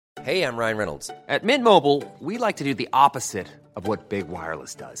Hey, I'm Ryan Reynolds. At Mint Mobile, we like to do the opposite of what Big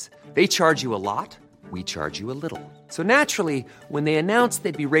Wireless does. They charge you a lot, we charge you a little. So naturally, when they announced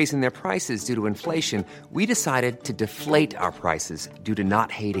they'd be raising their prices due to inflation, we decided to deflate our prices due to not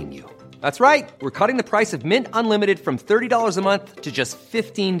hating you. That's right. We're cutting the price of Mint Unlimited from $30 a month to just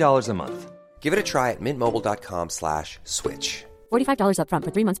 $15 a month. Give it a try at mintmobile.com/switch. $45 up front for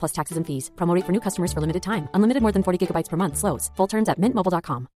 3 months plus taxes and fees. Promo rate for new customers for limited time. Unlimited more than 40 gigabytes per month. Slows full terms at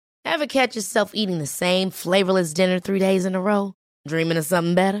mintmobile.com. Ever catch yourself eating the same flavorless dinner 3 days in a row? Dreaming of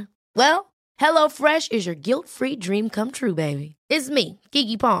something better? Well, HelloFresh is your guilt-free dream come true, baby. It's me,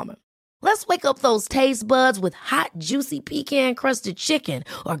 Keke Palmer. Let's wake up those taste buds with hot, juicy pecan-crusted chicken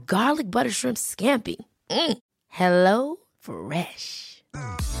or garlic butter shrimp scampi. Hello Fresh.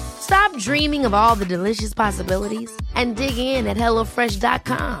 Stop dreaming of all the delicious possibilities and dig in at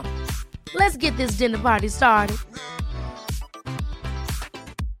HelloFresh.com. Let's get this dinner party started.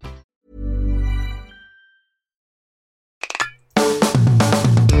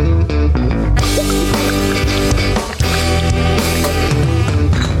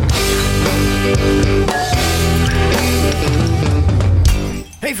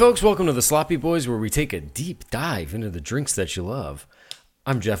 Hey folks, welcome to the Sloppy Boys, where we take a deep dive into the drinks that you love.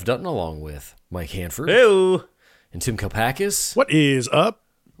 I'm Jeff Dutton, along with Mike Hanford. Hello. And Tim Kalpakis. What is up?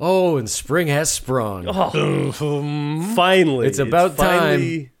 Oh, and spring has sprung. Oh, finally. It's about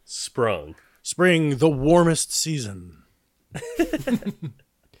finally sprung. Spring, the warmest season.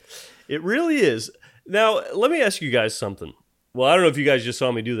 It really is. Now, let me ask you guys something. Well, I don't know if you guys just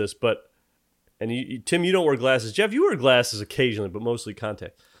saw me do this, but... And Tim, you don't wear glasses. Jeff, you wear glasses occasionally, but mostly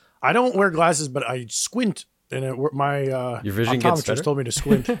contact. I don't wear glasses, but I squint. And my your vision gets better? optometrist told me to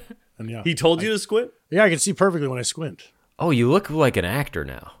squint. And yeah, He told you to squint? Yeah, I can see perfectly when I squint. Oh, you look like an actor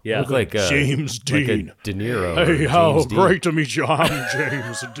now. Yeah. You look like James Dean. Like a De Niro. Hey, or how James Dean. great to meet you. I'm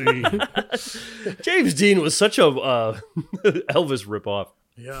James Dean. James Dean was such a Elvis ripoff.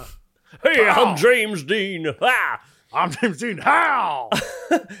 Yeah. Hey, I'm James Dean. Ah! I'm James Dean. How?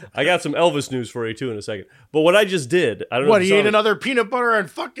 I got some Elvis news for you, too, in a second. But what I just did, I don't know What, if he you ate saw it. another peanut butter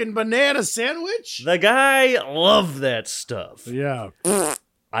and fucking banana sandwich? The guy loved that stuff. Yeah.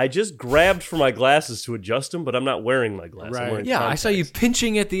 I just grabbed for my glasses to adjust them, but I'm not wearing my glasses. I'm Right. wearing Yeah, I contacts. saw you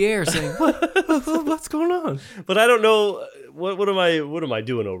pinching at the air saying, what's going on? But I don't know what am I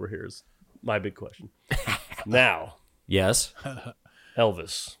doing over here is my big question. Now, Yes.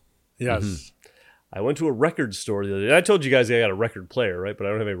 Elvis. Yes. Mm-hmm. I went to a record store the other day. I told you guys I got a record player, right? But I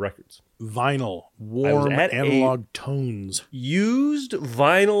don't have any records. Vinyl. Warm at analog tones. Used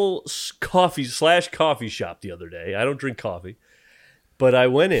vinyl coffee shop the other day. I don't drink coffee. But I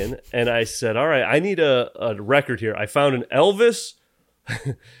went in and I said, all right, I need a record here. I found an Elvis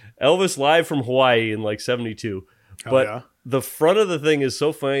live from Hawaii in like 72. But yeah? the front of the thing is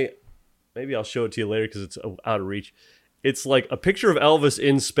so funny. Maybe I'll show it to you later because it's out of reach. It's like a picture of Elvis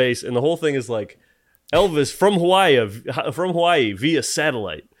in space, and the whole thing is like Elvis from Hawaii via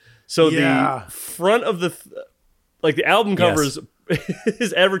satellite. So Yeah. the front of the album cover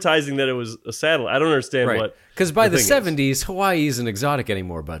is advertising that it was a satellite. I don't understand what. Because by the thing is. 70s, Hawaii isn't exotic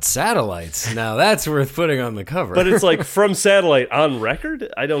anymore, but satellites, now that's worth putting on the cover. But it's like from satellite on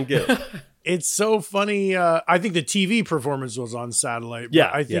record? I don't get it. It's so funny. I think the TV performance was on satellite. But Yeah,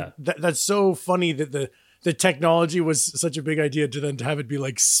 I think yeah. that's so funny that the technology was such a big idea to have it be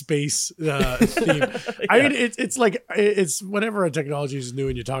like space theme. I mean, it's like it's whenever a technology is new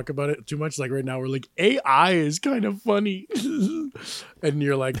and you talk about it too much. Like right now, we're like AI is kind of funny, and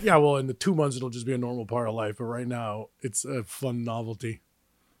you're like, yeah, well, in the 2 months it'll just be a normal part of life. But right now, it's a fun novelty.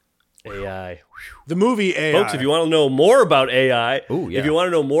 AI. The movie AI, Folks, if you want to know more about AI, Ooh, yeah. if you want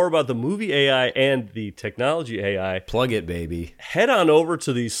to know more about the movie AI and the technology AI, Plug it, baby. head on over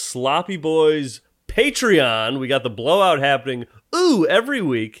to the Sloppy Boys Patreon. We got the blowout happening every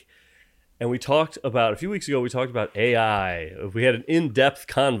week. And we talked about, a few weeks ago, we talked about AI. We had an in-depth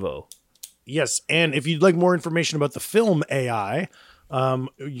convo. Yes, and if you'd like more information about the film AI,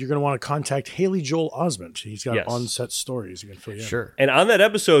 you're going to want to contact Haley Joel Osment. He's got Yes. on-set stories. He can fill you in. Sure. And on that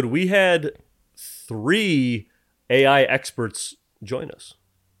episode, we had 3 AI experts join us.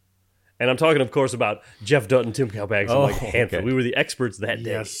 And I'm talking, of course, about Jeff Dutton, Tim Kalpakis, and Mike Hanford. okay. We were the experts that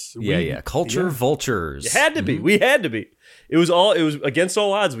day. Yes. Yeah. Culture vultures. It had to be. We had to be. It was against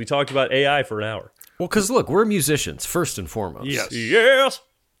all odds. We talked about AI for an hour. Well, because look, we're musicians, first and foremost. Yes.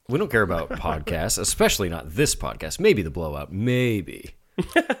 We don't care about podcasts, especially not this podcast. Maybe the blowout, maybe.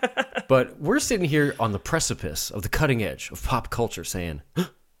 But we're sitting here on the precipice of the cutting edge of pop culture saying,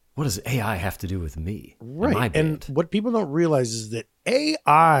 what does AI have to do with me? and my Right. band? And what people don't realize is that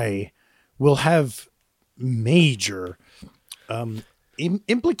AI will have major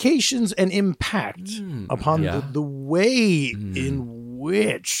implications and impact upon the way in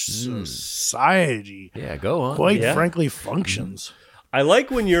which society, go on. quite frankly, functions. I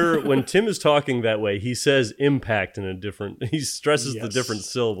like when Tim is talking that way. He says impact in a different. He stresses the different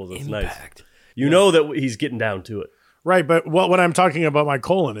syllables. It's Impact. nice. You know that he's getting down to it. Right, but when I'm talking about my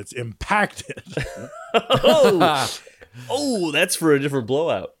colon, it's impacted. Oh, that's for a different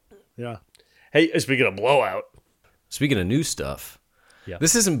blowout. Yeah. Hey, speaking of blowout. Speaking of new stuff,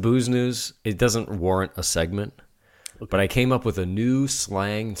 this isn't booze news. It doesn't warrant a segment, but I came up with a new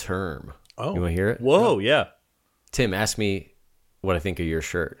slang term. Oh. You want to hear it? Whoa, yeah. Tim, ask me what I think of your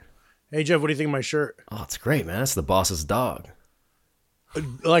shirt. Hey, Jeff, what do you think of my shirt? Oh, it's great, man. That's the boss's dog.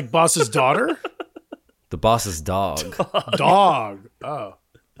 Like boss's daughter? The boss's dog. Dog. Oh,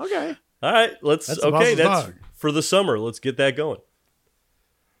 okay. All right, that's dog. For the summer. Let's get that going.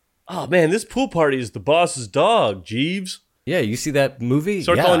 Oh man, this pool party is the boss's dog, Jeeves. Yeah, you see that movie?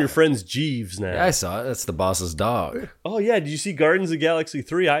 Start calling your friends Jeeves now. Yeah, I saw it. That's the boss's dog. Oh yeah, did you see Guardians of the Galaxy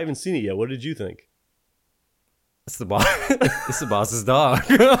 3? I haven't seen it yet. What did you think? It's the boss. It's the boss's dog.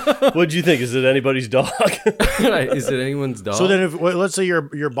 What did you think? Is it anybody's dog? Is it anyone's dog? So then, if let's say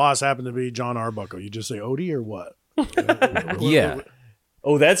your boss happened to be John Arbuckle, you just say Odie or what? Yeah.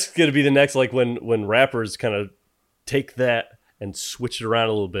 Oh, that's gonna be the next. Like when rappers kind of take that and switch it around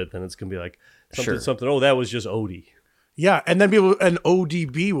a little bit, then it's gonna be like something. Oh, that was just Odie. Yeah, and then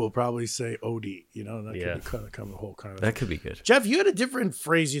ODB will probably say Odie. You know, that could be kind of a whole kind of. That could be good. Jeff, you had a different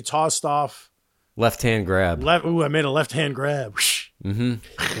phrase you tossed off. Left hand grab. I made a left hand grab. Mm-hmm.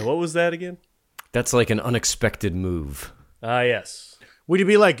 And what was that again? That's like an unexpected move. Ah, yes. Would you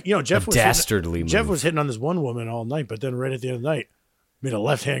be like, Jeff was dastardly move. Jeff was hitting on this one woman all night, but then right at the end of the night, made a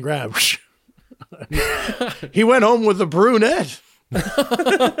left hand grab. He went home with the brunette.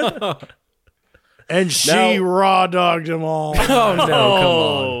 And she raw dogged him all. Oh no! Come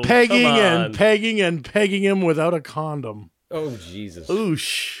on. Pegging and pegging him without a condom. Oh Jesus!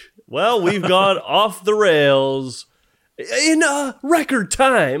 Oosh. Well, we've gone off the rails in record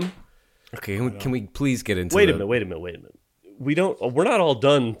time. Okay, can we please get into? Wait a minute. We're not all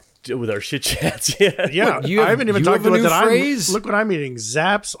done with our shit chats yet. Yeah, I haven't even talked about that. Phrase? Look what I'm eating: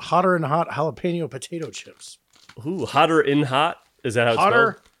 Zapp's hotter and hot jalapeno potato chips. Ooh, hotter in hot? Is that how it's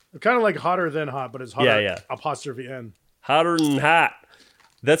hotter? spelled? Kind of like hotter than hot, but it's hotter. Yeah. Apostrophe N. Hotter than hot.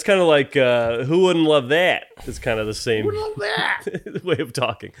 That's kind of like who wouldn't love that? It's kind of the same way of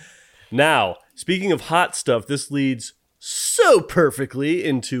talking. Now, speaking of hot stuff, this leads so perfectly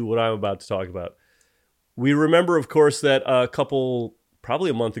into what I'm about to talk about. We remember, of course, that probably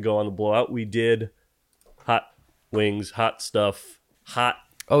a month ago on the Blowout, we did hot wings, hot stuff, hot.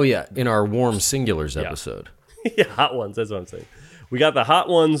 Oh, yeah, in our warm singulars episode. Yeah, hot ones, that's what I'm saying. We got the hot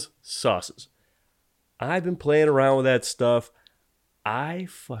ones sauces. I've been playing around with that stuff. I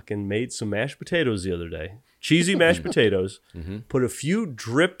fucking made some mashed potatoes the other day. Cheesy mashed potatoes. Put a few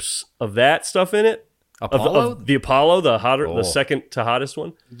drips of that stuff in it. Apollo? Of the Apollo, the second to hottest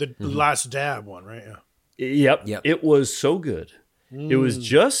one. The last dab one, right? Yeah. Yep. It was so good. It was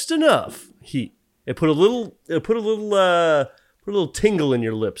just enough heat. It put a little tingle in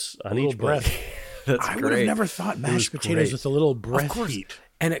your lips on each breath. That's I great. would have never thought mashed potatoes with a little breath heat.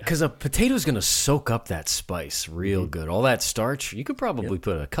 And because a potato's going to soak up that spice real good. All that starch, you could probably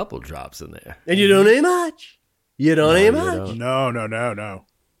put a couple drops in there. And you don't need much. No.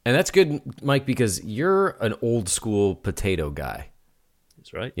 And that's good, Mike, because you're an old school potato guy.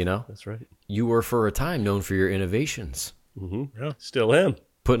 That's right. You know? That's right. You were for a time known for your innovations. Mm-hmm. Yeah, still am.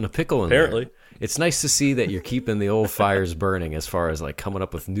 Putting a pickle in Apparently. there. It's nice to see that you're keeping the old fires burning as far as like coming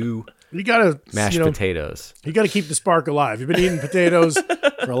up with new mashed potatoes. You got to keep the spark alive. You've been eating potatoes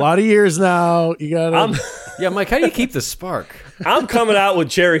for a lot of years now. You got to. Yeah, Mike, how do you keep the spark? I'm coming out with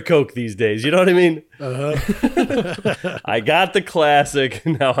cherry Coke these days. You know what I mean? Uh-huh. I got the classic.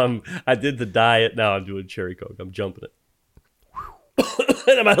 Now I did the diet. Now I'm doing cherry Coke. I'm jumping it.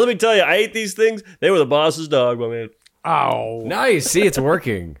 Let me tell you, I ate these things. They were the boss's dog, my man. Ow. Nice. See, it's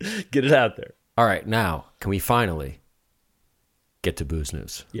working. Get it out there. All right, now, can we finally get to booze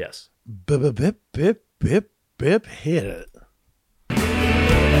news? Yes. Bip, bip, bip, bip, bip, hit it. Ooh.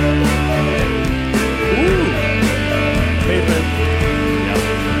 Pavement. Yep.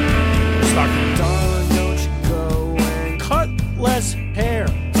 Stocking. Darling, don't you go away. Cut less hair.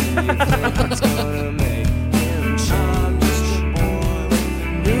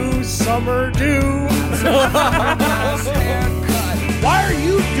 New summer dew. Why are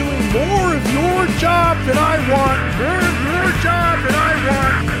you doing more of your job than I want? More of your job than I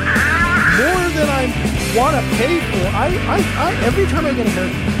want. More than I want to pay for. I every time I get a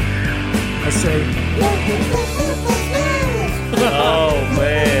haircut, I say, Oh,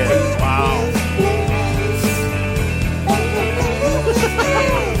 man. Wow.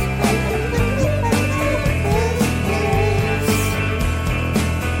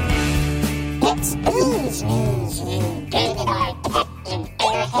 It's booze news, you David Arquette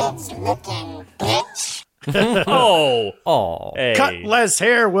airheads looking bitch. Oh. Hey. Cut Less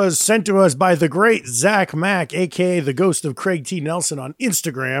Hair was sent to us by the great Zach Mack, a.k.a. the ghost of Craig T. Nelson on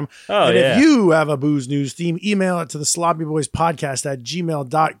Instagram. Oh, and yeah. if you have a booze news theme, email it to the Sloppy Boys Podcast at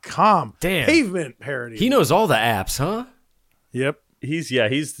gmail.com. Damn. Pavement parody. He knows all the apps, huh? Yep. He's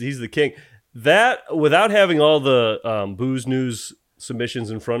the king. That, without having all the booze news submissions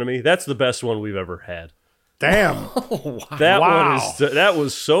in front of me, that's the best one we've ever had. Damn. That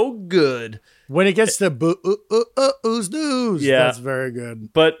was so good. When it gets to booze news, Yeah. that's very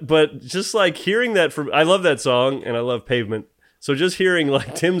good. But just like hearing that from, I love that song and I love Pavement. So just hearing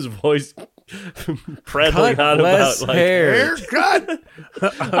like Tim's voice prattling Cut on less about like hair. Haircut.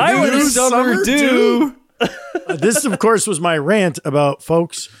 I New would summer do. This, of course, was my rant about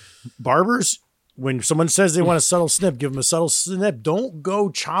folks, barbers. When someone says they want a subtle snip, give them a subtle snip. Don't go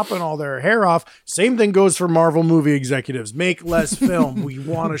chopping all their hair off. Same thing goes for Marvel movie executives. Make less film. We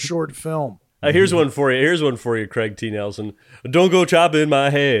want a short film. Here's one for you, Craig T. Nelson. Don't go chopping my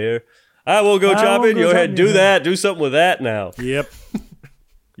hair. I will go chopping your head. Do that. Do something with that now. Yep.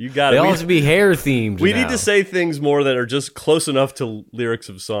 You got They it. all have to be hair themed. We now. need to say things more that are just close enough to lyrics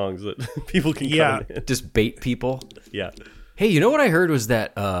of songs that people can come in. just bait people. Yeah. Hey, you know what I heard was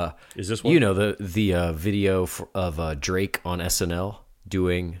that Is this one? you know the video of Drake on SNL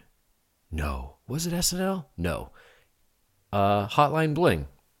doing was it SNL? No. Hotline Bling.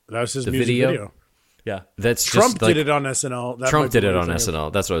 That was his The music video. Yeah. That's Trump just like, did it on SNL. That Trump might be did it what on you're thinking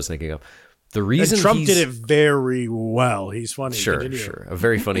SNL. That's what I was thinking of. The of. reason And Trump he's- did it very well. He's funny. Sure, Continue. sure. A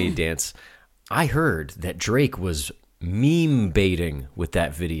very funny dance. I heard that Drake was meme baiting with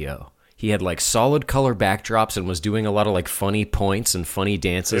that video. He had like solid color backdrops and was doing a lot of like funny points and funny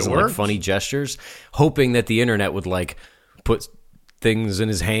dances It and like worked. funny gestures, hoping that the internet would like put things in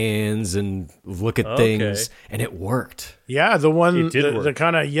his hands and look at things, and it worked. Yeah, the one, It did the work.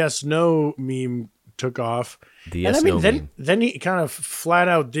 kind of yes no meme took off. The And yes I mean, no then meme. then he kind of flat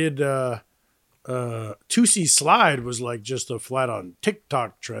out did 2C Slide was like just a flat on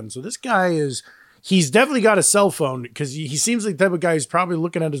TikTok trend. So this guy he's definitely got a cell phone because he seems like the type of guy who's probably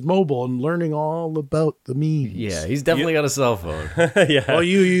looking at his mobile and learning all about the memes. Yeah, he's definitely got a cell phone. Yeah. Well,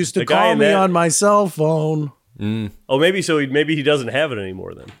 you used to The guy call in me that- on my cell phone. Oh, maybe so. Maybe he doesn't have it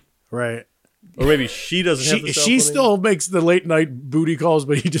anymore then, Right. or maybe she doesn't have the cell She phone still makes the late night booty calls,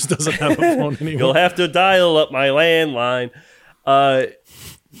 but he just doesn't have a phone anymore. You'll anymore. have to dial up my landline.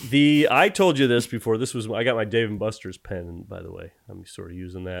 I told you this before. I got my Dave and Buster's pen, by the way. I'm sort of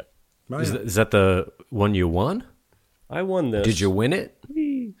using that. Is that the one you won? I won this. Did you win it?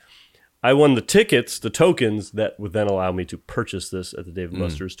 I won the tickets, the tokens that would then allow me to purchase this at the Dave and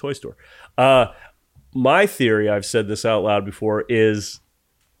Buster's toy store. My theory, I've said this out loud before, is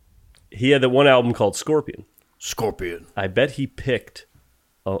he had that one album called Scorpion. Scorpion. I bet he picked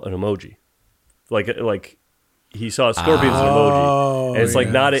an emoji, like he saw scorpion as an emoji, and it's like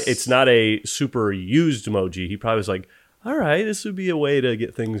it's not a super used emoji. He probably was like, all right, this would be a way to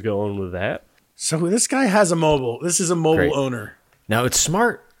get things going with that. So this guy has a mobile. This is a mobile Great. owner. Now, it's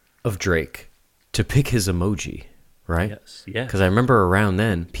smart of Drake to pick his emoji, right? Yes. Because I remember around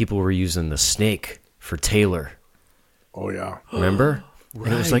then, people were using the snake for Taylor. Oh, yeah. Remember? And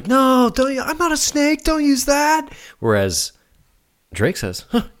it was like, no, I'm not a snake. Don't use that. Whereas Drake says,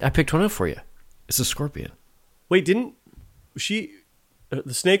 I picked one up for you. It's a scorpion. Wait, didn't she?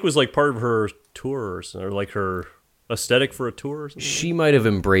 The snake was like part of her tour or like her aesthetic for a tour or something? She might have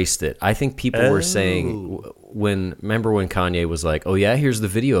embraced it. I think people were saying, remember when Kanye was like, oh, yeah, here's the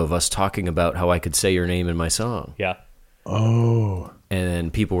video of us talking about how I could say your name in my song. Yeah. Oh. And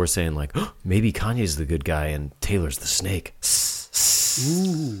then people were saying, like, maybe Kanye's the good guy and Taylor's the snake.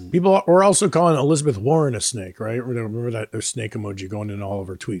 People were also calling Elizabeth Warren a snake, right? Remember that snake emoji going in all of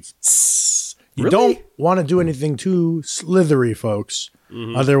her tweets. You Really? don't want to do anything too slithery, folks.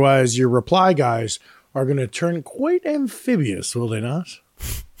 Otherwise, your reply guys are going to turn quite amphibious, will they not?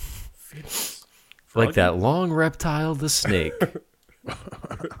 Like that long reptile, the snake.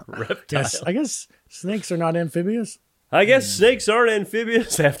 Yes, I guess snakes are not amphibious. I guess snakes aren't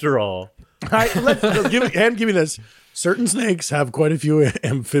amphibious after all. All right, give me this. Certain snakes have quite a few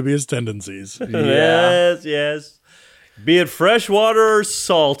amphibious tendencies. Yes. Be it freshwater or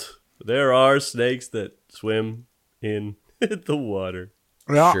salt, there are snakes that swim in the water.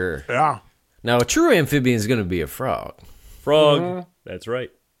 Yeah, Sure. Yeah. Now, a true amphibian is going to be a frog. Frog, that's right.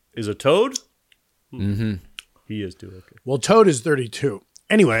 Is a toad? Mm-hmm. He is too. Okay. Well, Toad is 32.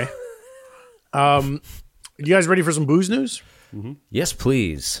 Anyway, you guys ready for some booze news? Yes,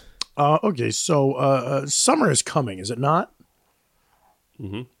 please. Okay, so summer is coming, is it not?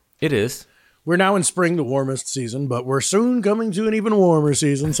 It is. We're now in spring, the warmest season, but we're soon coming to an even warmer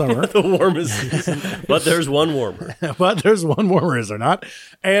season, summer. The warmest season. But there's one warmer. But there's one warmer, is there not?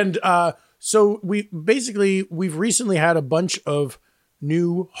 And so we've recently had a bunch of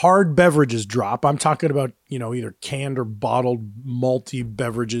new hard beverages drop. I'm talking about, either canned or bottled malty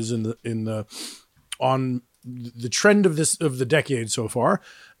beverages on the trend of the decade so far.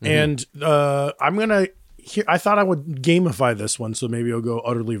 And I thought I would gamify this one, so maybe it'll go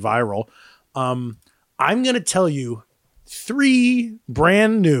utterly viral. I'm going to tell you 3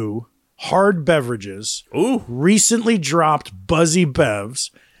 brand new hard beverages, recently dropped Buzzy Bevs,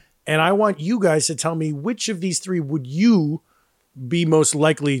 and I want you guys to tell me which of these 3 would you be most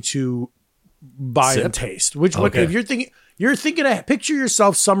likely to buy and taste. Which one? If you're thinking of, picture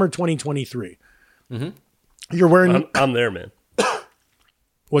yourself summer 2023. You're wearing. I'm there, man.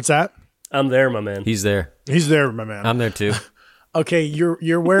 What's that? I'm there, my man. He's there. He's there, my man. I'm there too. Okay,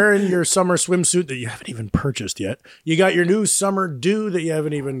 you're wearing your summer swimsuit that you haven't even purchased yet. You got your new summer dew that you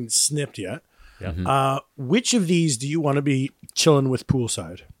haven't even snipped yet. Yeah. Which of these do you want to be chilling with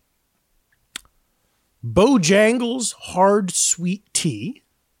poolside? Bojangles Hard Sweet Tea.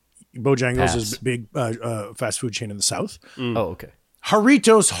 Bojangles is a big fast food chain in the South. Oh, okay.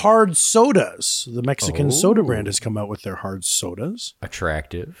 Jarritos Hard Sodas. The Mexican soda brand has come out with their hard sodas.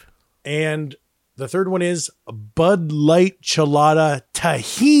 Attractive. And the third one is Bud Light Chelada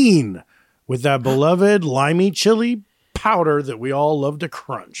Tajin with that beloved limey chili powder that we all love to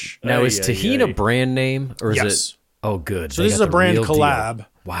crunch. Now, is Tahini a brand name? Or is it? Oh, good. So this is a brand collab. Deal.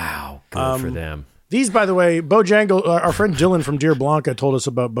 Wow. Good for them. These, by the way, Bojangles, our friend Dylan from Deer Blanca told us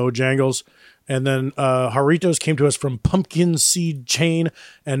about Bojangles. And then Jarritos came to us from Pumpkin Seed Chain,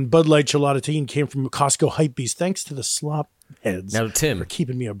 and Bud Light Chelada Teen came from Costco Hypebeast. Thanks to the slop heads now, Tim, for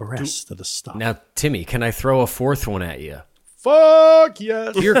keeping me abreast of the stuff. Now, Timmy, can I throw a 4th one at you? Fuck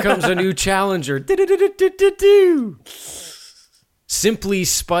yes. Here comes a new challenger. Simply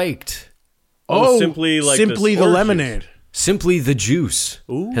Spiked. Simply the lemonade. Simply the Juice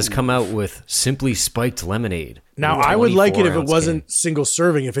has come out with Simply Spiked Lemonade. Now, I would like it if it wasn't single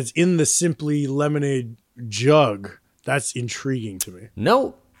serving. If it's in the Simply Lemonade jug, that's intriguing to me.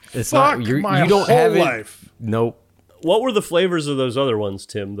 No, it's Fuck not. You my don't whole have it. life. Nope. What were the flavors of those other ones,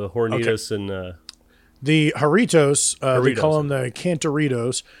 Tim? The Hornitos and... The Jarritos, they call them the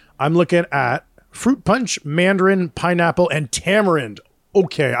Cantaritos. I'm looking at fruit punch, mandarin, pineapple, and tamarind.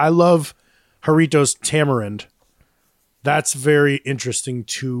 Okay, I love Jarritos tamarind. That's very interesting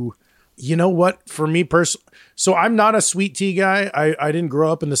too. You know what? For me personally, so I'm not a sweet tea guy. I didn't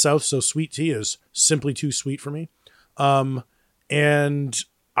grow up in the South, so sweet tea is simply too sweet for me. And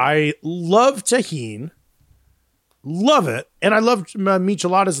I love tajin. Love it. And I love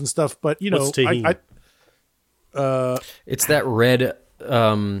micheladas and stuff, but What's tajin? It's that red.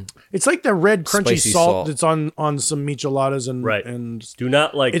 It's like the red crunchy Spicy salt salt. that's on some micheladas and Right. and Do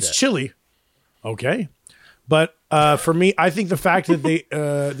not like it's that. chili. Okay. But for me, I think the fact that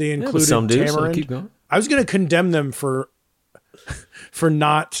they included some do, so tamarind, keep going. I was going to condemn them for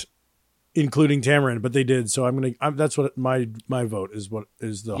not including tamarind, but they did. So I'm going to. That's what my vote is. What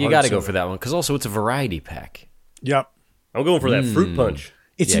is the You got to go for that one because also it's a variety pack. Yep. I'm going for that fruit punch.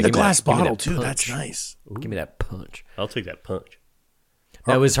 It's Yeah, in the give me glass that- give me bottle that too. punch. That's nice. Give me that punch. I'll take that punch.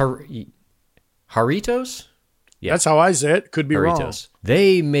 Now is Jarritos? Yeah, That's how I say it. Could be wrong. Jarritos.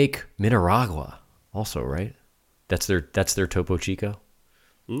 They make Mineragua also, right? That's their Topo Chico.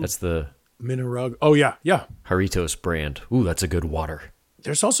 That's the Minerag. Oh yeah, yeah. Jarritos brand. Ooh, that's a good water.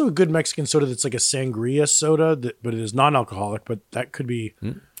 There's also a good Mexican soda that's like a sangria soda, but it is non-alcoholic. But that could be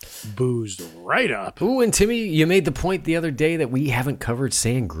boozed right up. Ooh, and Timmy, you made the point the other day that we haven't covered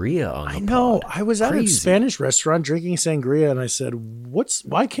sangria on the I know. pod. I was at a Crazy. Spanish restaurant drinking sangria, and I said,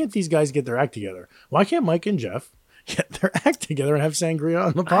 why can't these guys get their act together? Why can't Mike and Jeff get their act together and have sangria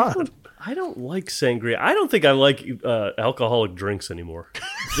on the pod? I don't like sangria. I don't think I like alcoholic drinks anymore.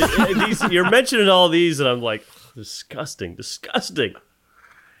 You're mentioning all these, and I'm like, disgusting.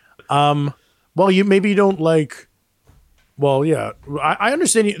 Well, you don't like. Well, yeah, I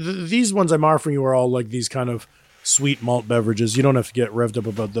understand. These ones I'm offering you are all like these kind of sweet malt beverages. You don't have to get revved up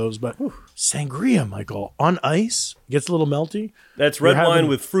about those, but sangria, Michael, on ice gets a little melty. That's red wine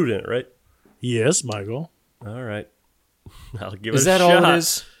with fruit in it, right? Yes, Michael. All right. I'll give Is it a that shot. all it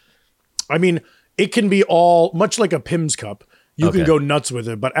is? I mean, it can be all much like a Pim's cup. You can Okay. go nuts with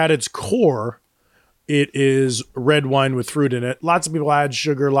it, but at its core, It is red wine with fruit in it. Lots of people add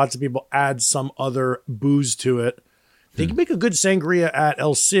sugar. Lots of people add some other booze to it. They can make a good sangria at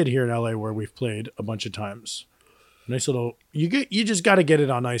El Cid here in LA, where we've played a bunch of times. Nice little. You just got to get it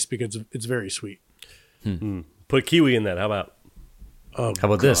on ice because it's very sweet. Put kiwi in that. How about? Oh, How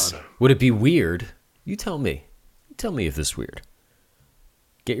about this? Would it be weird? You tell me. Tell me if this is weird.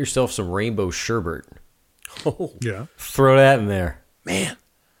 Get yourself some rainbow sherbet. Oh, Yeah, Throw that in there. man.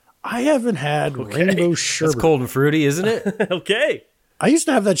 I haven't had rainbow sherbet. That's cold and fruity, isn't it? okay. I used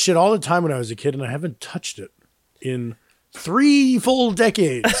to have that shit all the time when I was a kid, and I haven't touched it in 3 full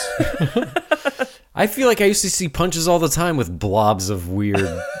decades. I feel like I used to see punches all the time with blobs of weird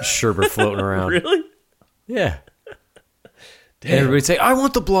sherbet floating around. Really? Yeah. And everybody'd say, I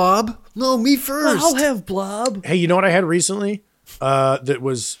want the blob. No, me first. I'll have blob. Hey, you know what I had recently that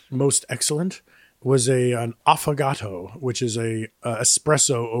was most excellent? Was an affogato, which is a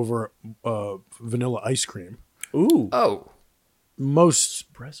espresso over vanilla ice cream. Ooh. Oh.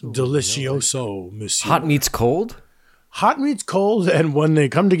 Most delicioso, monsieur. Hot meets cold? Hot meets cold, and when they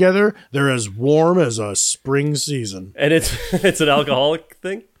come together, they're as warm as a spring season. And it's an alcoholic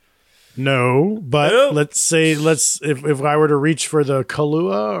thing? No, but No. let's say if I were to reach for the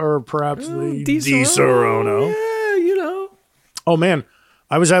Kahlua or perhaps the Di Serono. Yeah, you know. Oh man,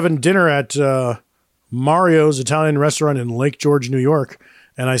 I was having dinner at Mario's Italian restaurant in Lake George, New York,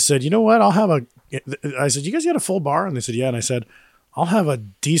 and I said, you know what? I said, you guys got a full bar? And they said, yeah. And I said, I'll have a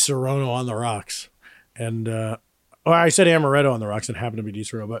Di Serono on the rocks. And I said amaretto on the rocks, and it happened to be Di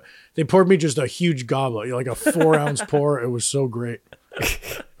Serono, but they poured me just a huge goblet, like a 4-ounce pour. It was so great.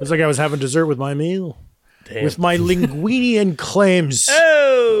 It was like I was having dessert with my meal. Damn. With my linguine and clams.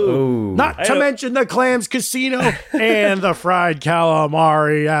 Oh. Not to mention the clams casino and the fried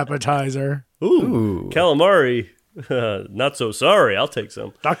calamari appetizer. Ooh. Calamari. Not so sorry. I'll take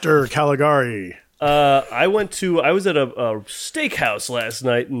some. Dr. Caligari. I was at a steakhouse last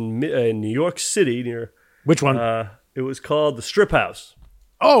night in New York City near. Which one? It was called the Strip House.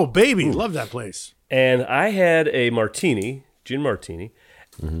 Oh, baby. Love that place. And I had a martini, gin martini,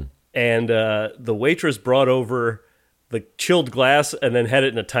 and the waitress brought over the chilled glass and then had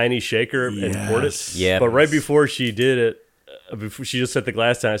it in a tiny shaker and poured it. Yeah. But right before she did it, before she just set the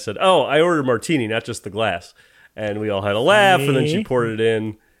glass down, I said, "Oh, I ordered a martini, not just the glass." And we all had a laugh, and then she poured it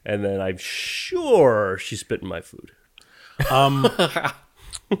in, and then I'm sure she spit in my food.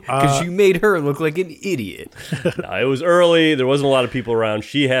 Because you made her look like an idiot. No, it was early. There wasn't a lot of people around.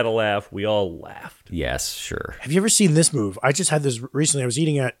 She had a laugh. We all laughed. Yes, sure. Have you ever seen this move? I just had this recently. I was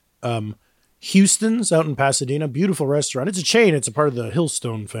eating at Houston's out in Pasadena. Beautiful restaurant. It's a chain. It's a part of the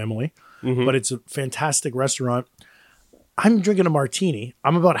Hillstone family, but it's a fantastic restaurant. I'm drinking a martini.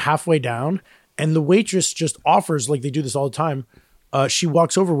 I'm about halfway down, and the waitress just offers, like they do this all the time. She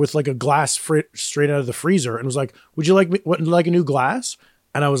walks over with like a glass straight out of the freezer and was like, "Would you like a new glass?"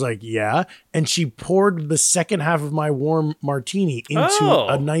 And I was like, "Yeah." And she poured the second half of my warm martini into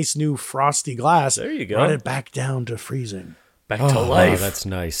a nice new frosty glass. There you go. Brought it back down to freezing. Back to life. Oh, that's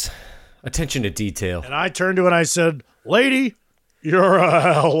nice. Attention to detail. And I turned to her and I said, "Lady, you're a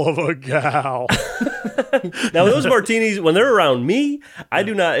hell of a gal." Now, those martinis, when they're around me, I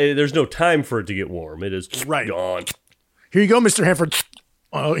do not. There's no time for it to get warm. It is Right. gone. Here you go, Mr. Hanford.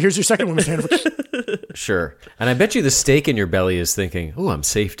 Here's your second one, Mr. Hanford. Sure. And I bet you the steak in your belly is thinking, oh, I'm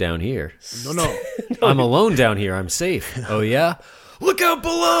safe down here. No. I'm alone down here. I'm safe. Oh, yeah? Look out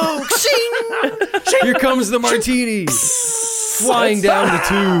below. Here comes the martini. Flying down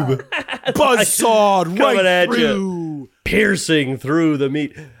the tube. Buzzsawed Coming right at through. you, piercing through the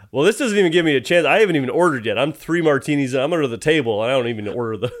meat. Well, this doesn't even give me a chance. I haven't even ordered yet. I'm 3 martinis. I'm under the table. And I don't even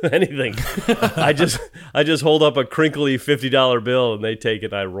order anything. I just hold up a crinkly $50 bill and they take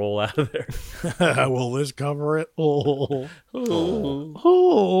it. And I roll out of there. Will this cover it? Oh.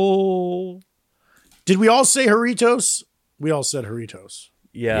 Did we all say Jarritos? We all said Jarritos.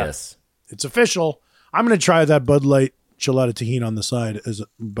 Yeah. Yes. It's official. I'm going to try that Bud Light Chilada Tahini on the side, I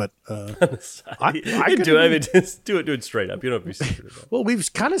do it. I mean, just do it straight up. You don't have to be secret about it. well,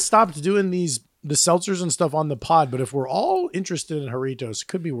 we've kind of stopped doing the seltzers and stuff on the pod, but if we're all interested in Jarritos, it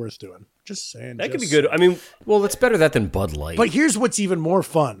could be worth doing. Just saying. That could be good. I mean, Well, it's better that than Bud Light. But here's what's even more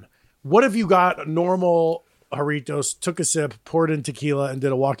fun. What if you got normal Jarritos, took a sip, poured in tequila, and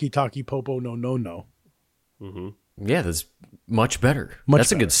did a walkie-talkie popo no. yeah, that's much better. Much that's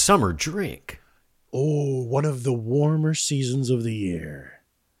better. a good summer drink. Oh, one of the warmer seasons of the year.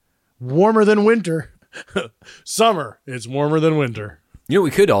 Warmer than winter. Summer, it's warmer than winter. You know what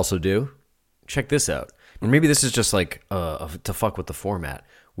we could also do? Check this out. Or maybe this is just like to fuck with the format.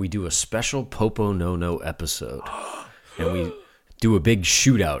 We do a special Popo No episode. And we do a big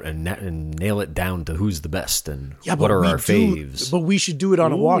shootout and nail it down to who's the best and Yeah, what but are we our do- faves. But we should do it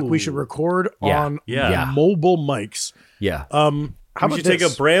on a walk. We should record Yeah. on Yeah. mobile mics. Yeah. How we about should take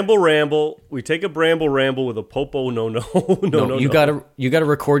this? a bramble ramble. We take a bramble ramble with a popo no. You gotta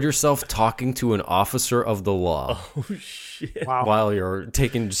record yourself talking to an officer of the law Wow. while you're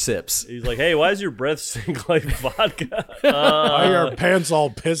taking sips. He's like, hey, why does your breath stink like vodka? Why are your pants all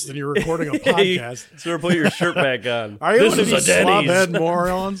pissed and you're recording a podcast? Sir, put your shirt back on. Are you This one of is a these Denny's. slobhead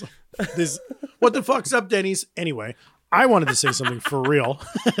morons? What the fuck's up, Denny's? Anyway, I wanted to say something for real.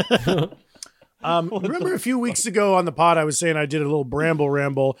 Remember a few weeks ago on the pod, I was saying I did a little bramble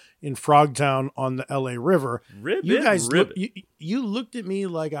ramble in Frogtown on the LA River. You guys, you looked at me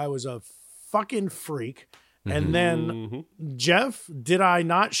like I was a fucking freak. And then, Jeff, did I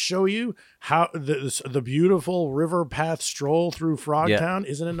not show you how the beautiful river path stroll through Frogtown?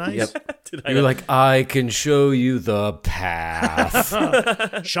 Isn't it nice? Yep. You're like, I can show you the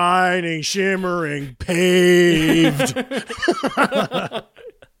path. Shining, shimmering, paved.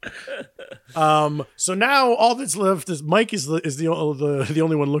 So now all that's left is Mike is the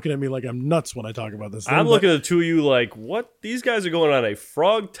only one looking at me like I'm nuts when I talk about this thing. I'm looking at the two of you like, what? These guys are going on a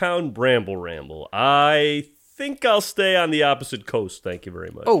Frogtown bramble ramble. I think I'll stay on the opposite coast. Thank you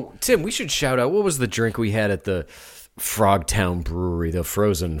very much. Oh, Tim, we should shout out, what was the drink we had at the Frogtown Brewery, the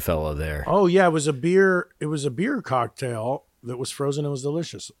frozen fella there? Oh yeah, it was a beer cocktail that was frozen and was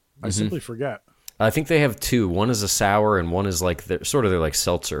delicious. I simply forget. I think they have two. One is a sour and one is like, they're like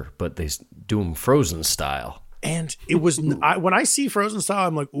seltzer, but they do them frozen style. And it was when I see frozen style,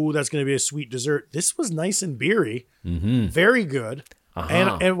 I'm like, ooh, that's going to be a sweet dessert. This was nice and beery, very good.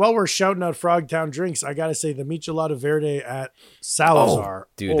 And while we're shouting out Frogtown drinks, I got to say the Michelada Verde at Salazar.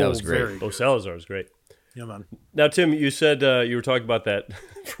 Dude, that was great. Oh, Salazar is great. Yeah, man. Now, Tim, you said you were talking about that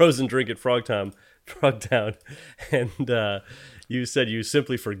frozen drink at Frogtown, and you said you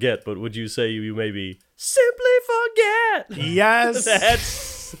simply forget, but would you say you maybe simply forget? Yes.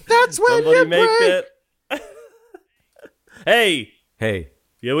 That's when somebody you make that. Hey.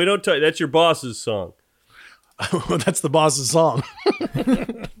 Yeah, we don't talk. That's your boss's song. That's the boss's song.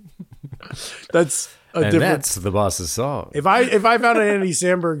 That's that's the boss's song. If I found out Andy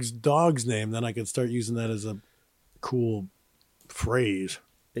Samberg's dog's name, then I could start using that as a cool phrase.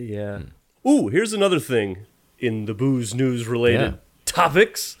 Yeah. Ooh, here's another thing in the booze news related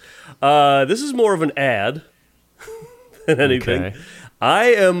topics. This is more of an ad than anything. Okay. I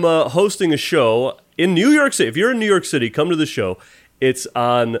am hosting a show in New York City. If you're in New York City, come to the show. It's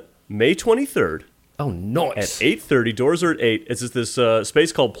on May 23rd. Oh, nice. At 8:30. Doors are at 8. It's just this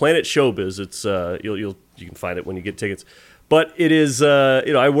space called Planet Showbiz. It's you can find it when you get tickets. But it is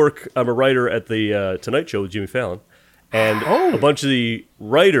I'm a writer at the Tonight Show with Jimmy Fallon. And a bunch of the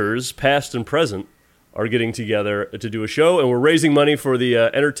writers, past and present, are getting together to do a show, and we're raising money for the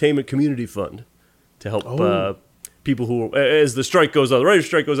Entertainment Community Fund to help people who, as the strike goes on, the writer's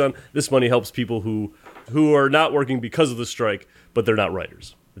strike goes on, this money helps people who are not working because of the strike, but they're not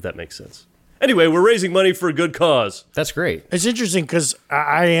writers, if that makes sense. Anyway, we're raising money for a good cause. That's great. It's interesting because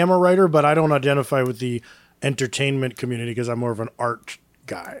I am a writer, but I don't identify with the entertainment community because I'm more of an art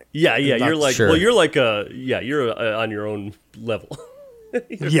guy. Yeah. You're like, sure. well, you're like you're on your own level.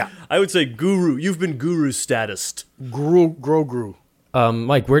 Yeah. I would say guru. You've been guru statused. Grew.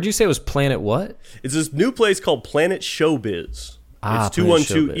 Mike, where'd you say it was Planet what? It's this new place called Planet Showbiz. It's Planet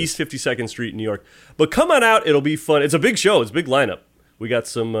 212 Showbiz. East 52nd Street in New York. But come on out. It'll be fun. It's a big show. It's a big lineup. We got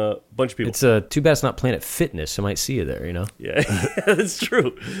some bunch of people. It's too bad it's not Planet Fitness. I might see you there, you know? Yeah, that's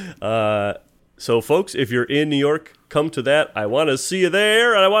true. So, folks, if you're in New York, come to that. I want to see you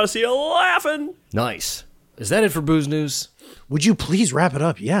there, and I want to see you laughing. Nice. Is that it for Booze News? Would you please wrap it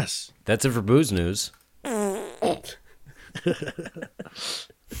up? Yes. That's it for Booze News.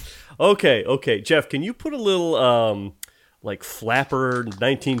 Okay. Jeff, can you put a little, like, flapper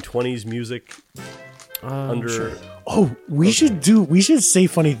 1920s music under... Sure. Oh, we should say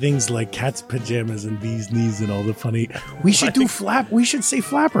funny things like cat's pajamas and bee's knees and all the funny. We should say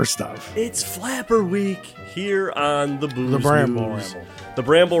flapper stuff. It's Flapper Week here on the Booze The Bramble News. Ramble. The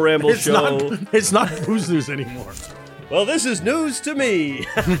Bramble Ramble Show. It's not Booze News anymore. Well, this is news to me.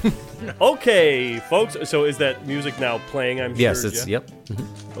 Okay, folks. So is that music now playing, I'm sure? Yes, it's, Jeff? yep.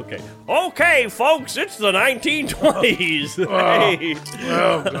 Okay, folks, it's the 1920s. Hey.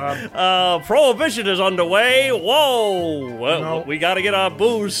 Oh, God. Prohibition is underway. Whoa. Well, No. we got to get our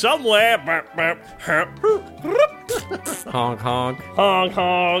booze somewhere. Honk, honk. Honk,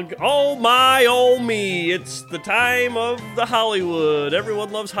 honk. Oh, my, oh, me. It's the time of the Hollywood. Everyone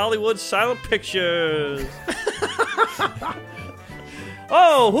loves Hollywood silent pictures.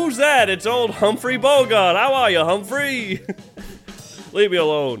 Oh, who's that? It's old Humphrey Bogart. How are you, Humphrey? Leave me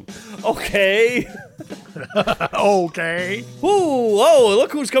alone. Okay. Okay. Ooh, oh,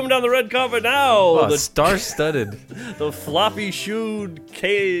 look who's coming down the red carpet now. Oh, the star-studded. the floppy-shoed,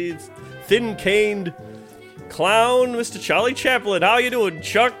 thin-caned clown, Mr. Charlie Chaplin. How you doing,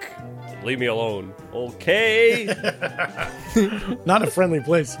 Chuck? Leave me alone. Okay. Not a friendly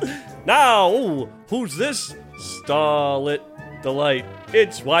place. Now, ooh, who's this starlit delight?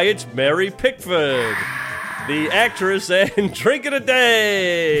 It's Mary Pickford, the actress and drink of the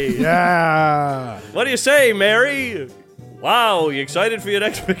day. Yeah. What do you say, Mary? Wow, you excited for your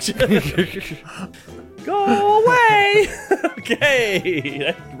next picture? Go away. Okay,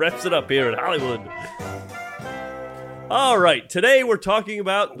 that wraps it up here in Hollywood. All right, today we're talking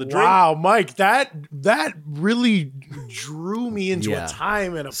about the drink. Wow, Mike, that really drew me into Yeah. a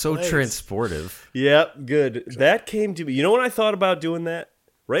time and a So place. transportive. Yep, good. That came to me. You know when I thought about doing that?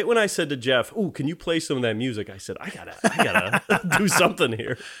 Right when I said to Jeff, "Ooh, can you play some of that music?" I said, "I gotta do something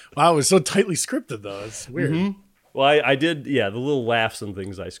here." Wow, it was so tightly scripted though. It's weird. Well, I did. Yeah, the little laughs and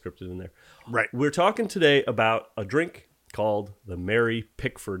things I scripted in there. Right. We're talking today about a drink called the Mary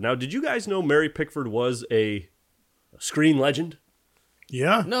Pickford. Now, did you guys know Mary Pickford was a screen legend?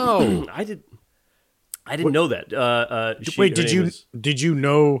 Yeah. No. I didn't know that. Wait, did you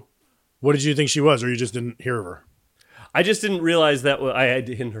know? What did you think she was, or you just didn't hear of her? I just didn't realize that I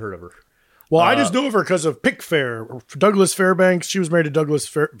hadn't heard of her. Well, I just know of her because of Pickfair. Douglas Fairbanks. She was married to Douglas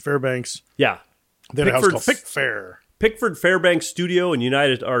Fairbanks. Yeah. They had a house called Pickford's- Pickfair. Pickford Fairbanks Studio and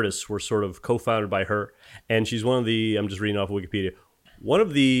United Artists were sort of co-founded by her, and she's one of the, I'm just reading off Wikipedia, one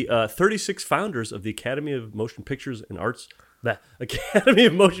of the 36 founders of the Academy of Motion Pictures and Arts, the Academy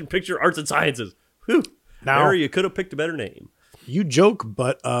of Motion Picture Arts and Sciences. Whew. Now- Mary, you could have picked a better name. You joke,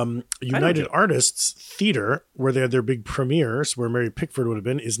 but United joke. Artists Theater, where they had their big premieres, where Mary Pickford would have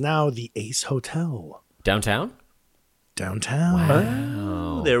been, is now the Ace Hotel Downtown? downtown.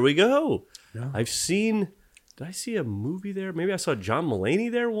 Oh, there we go. I've seen, did I see a movie there? Maybe I saw John Mulaney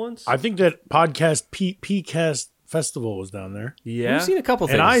there once. I think that podcast PCast Festival was down there, Yeah. We've seen a couple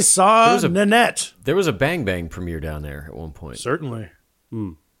things. and I saw there was a, Nanette. there was a Bang Bang premiere down there at one point. Certainly.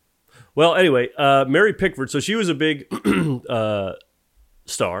 Well, anyway, Mary Pickford. So she was a big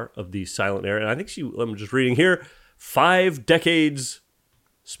star of the silent era, and I think I'm just reading here, 5 decades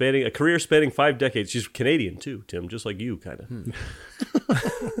spanning a career spanning 5 decades. She's Canadian too, Tim, just like you, kind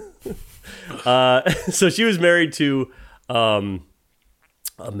of. So she was married to a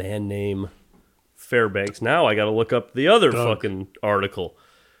man named Fairbanks. Now I got to look up the other fucking article.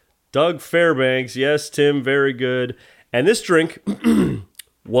 Doug Fairbanks. Yes, Tim, very good. And this drink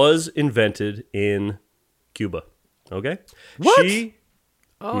was invented in Cuba. Okay? What?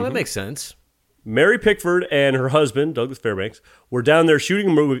 Oh, that makes sense. Mary Pickford and her husband, Douglas Fairbanks, were down there shooting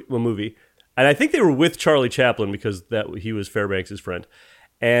a movie, and I think they were with Charlie Chaplin because he was Fairbanks' friend.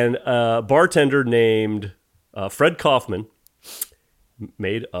 And a bartender named Fred Kaufman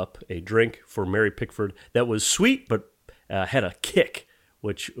made up a drink for Mary Pickford that was sweet but had a kick,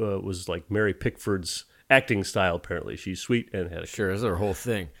 which was like Mary Pickford's acting style, apparently. She's sweet and had a kick. Sure, that's their whole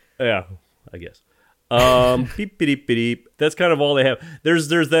thing. Yeah, I guess. Beep, beep, beep. That's kind of all they have. There's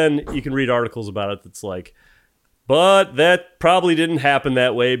then you can read articles about it that's like, but that probably didn't happen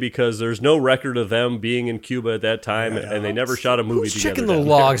that way because there's no record of them being in Cuba at that time, and they never shot a movie Who's together. checking the down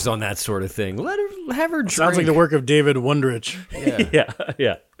logs on that sort of thing? Let her have her drink. Sounds like the work of David Wondrich. there.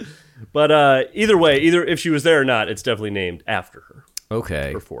 Yeah. But either way, either if she was there or not, it's definitely named after her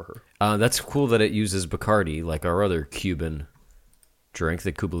Okay. or for her. That's cool that it uses Bacardi, like our other Cuban drink,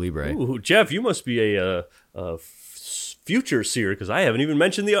 the Cuba Libre. Ooh, Jeff, you must be a future seer because I haven't even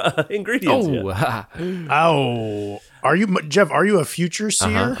mentioned the ingredients yet. Oh, ha. Oh, are you, Jeff? Are you a future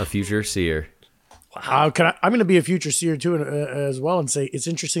seer? A future seer. I'm going to be a future seer too, as well, and say it's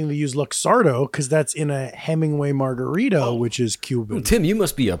interesting to use Luxardo because that's in a Hemingway margarita, which is Cuban. Tim, you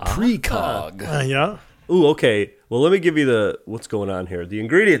must be a precog. Yeah. Ooh, okay. Well, let me give you what's going on here. The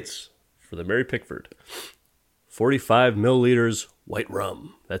ingredients for the Mary Pickford. 45 milliliters white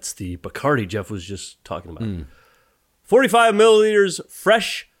rum. That's the Bacardi Jeff was just talking about. 45 milliliters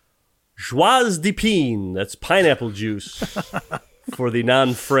fresh Joie de Pine. That's pineapple juice for the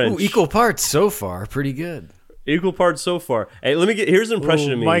non-French. Ooh, equal parts so far. Pretty good. Equal parts so far. Hey, here's an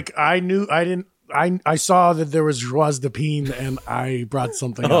impression of me. Mike, I saw that there was Joie de Pine, and I brought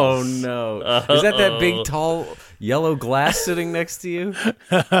something Oh, else. no. Is that big, tall, yellow glass sitting next to you?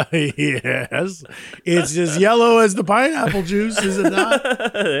 Yes. It's as yellow as the pineapple juice, is it not?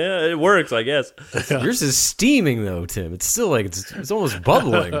 Yeah, it works, I guess. Yours is steaming, though, Tim. It's still like it's almost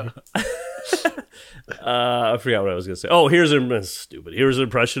bubbling. I forgot what I was going to say. Oh, here's an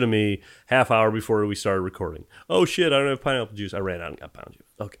impression of me half hour before we started recording. Oh, shit, I don't have pineapple juice. I ran out and got pineapple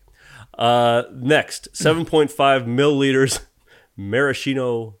juice. Okay. Next, 7.5 milliliters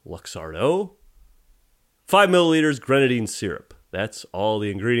maraschino luxardo. 5 milliliters grenadine syrup. That's all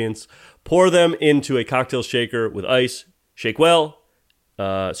the ingredients. Pour them into a cocktail shaker with ice. Shake well.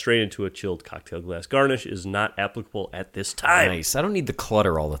 Straight into a chilled cocktail glass. Garnish is not applicable at this time. Nice. I don't need the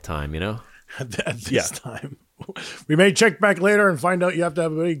clutter all the time, you know? At this time. We may check back later and find out you have to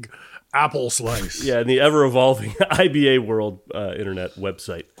have a big apple slice. Yeah, in the ever-evolving IBA World internet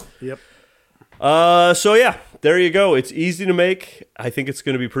website. Yep. So, yeah, there you go. It's easy to make. I think it's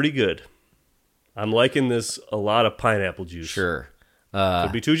going to be pretty good. I'm liking this a lot of pineapple juice. Sure.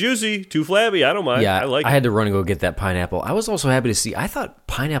 Could be too juicy, too flabby. I don't mind. Yeah, I like it. I had to run and go get that pineapple. I was also happy to see, I thought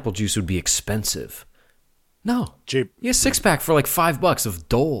pineapple juice would be expensive. No. Cheap. Yeah, 6-pack for like $5 of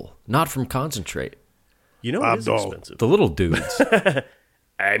Dole, not from concentrate. You know it is Dole. expensive. The little dudes.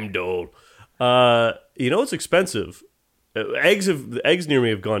 I'm Dole. You know it's expensive? The eggs near me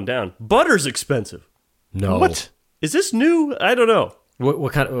have gone down. Butter's expensive. No. What? Is this new? I don't know.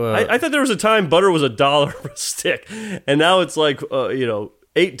 What kind of... I thought there was a time butter was $1 a stick, and now it's like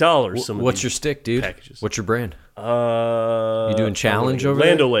 $8. Some of what's these your stick, dude? packages. What's your brand? You You doing challenge over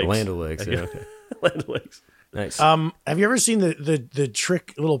Land there? O'Lakes. Land O'Lakes, yeah, okay. Land O'Lakes. Nice. Have you ever seen the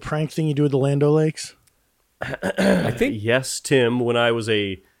trick little prank thing you do with the Land O'Lakes? I think Yes, Tim. When I was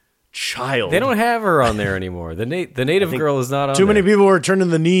a child, they don't have her on there anymore. The native girl is not on Too many there. people were turning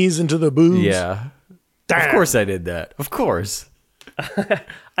the knees into the boobs. Yeah. Damn. Of course I did that. Of course.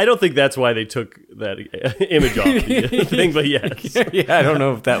 I don't think that's why they took that image off the thing, but yes. Yeah, I don't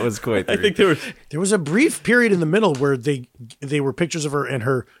know if that was quite I think there was. There was a brief period in the middle where they were pictures of her and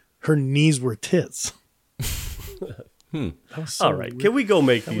her knees were tits. That was so All right, weird. can we go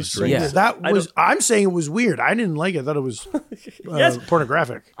make these So drinks? weird. That was. I'm saying it was weird. I didn't like it. I thought it was Yes.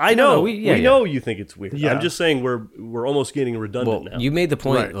 pornographic. I know. No, we we know you think it's weird. Yeah. I'm just saying we're almost getting redundant Well, now. you made the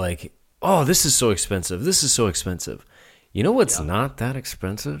point Right. like, oh, this is so expensive. This is so expensive. You know what's not that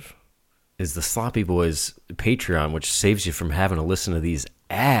expensive? Is the Sloppy Boys Patreon, which saves you from having to listen to these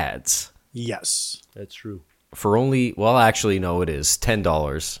ads Yes. That's true. for only, well, actually, no, it is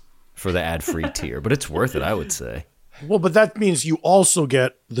 $10 for the ad-free tier, but it's worth it, I would say. Well, but that means you also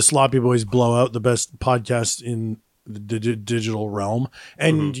get the Sloppy Boys Blowout, the best podcast in the digital realm,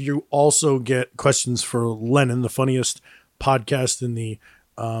 and you also get Questions for Lennon, the funniest podcast in the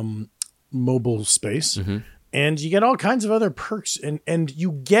mobile space, and you get all kinds of other perks, and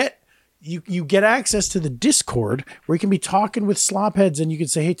you get access to the Discord where you can be talking with slopheads, and you can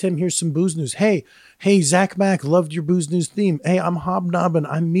say, "Hey Tim, here's some booze news. Hey Zach Mack, loved your booze news theme. Hey, I'm hobnobbing.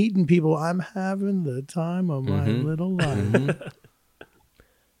 I'm meeting people. I'm having the time of my little life."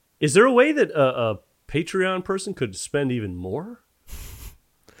 Is there a way that a Patreon person could spend even more?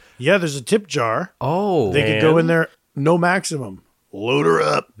 Yeah, there's a tip jar. Oh, They could go in there, no maximum. Load her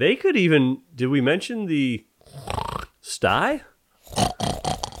up. They could even. Did we mention the sty?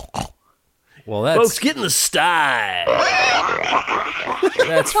 well, that's Folks, get in the sty.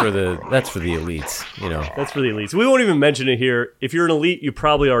 that's for the elites, you know. That's for the elites. We won't even mention it here. If you're an elite, you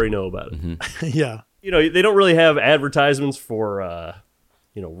probably already know about it. Yeah. You know, they don't really have advertisements for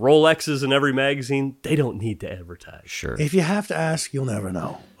Rolexes in every magazine. They don't need to advertise. Sure. If you have to ask, you'll never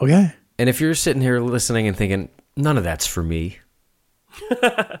know. Okay? And if you're sitting here listening and thinking, none of that's for me,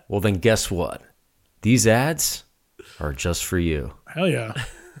 well, then guess what? These ads are just for you. Hell yeah.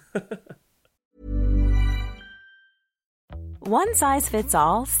 One size fits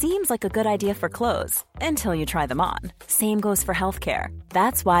all seems like a good idea for clothes until you try them on. Same goes for healthcare.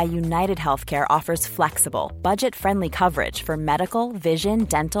 That's why United Healthcare offers flexible, budget-friendly coverage for medical, vision,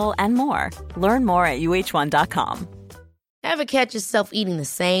 dental, and more. Learn more at uh1.com. Ever catch yourself eating the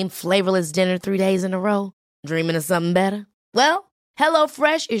same flavorless dinner 3 days in a row? Dreaming of something better? Well,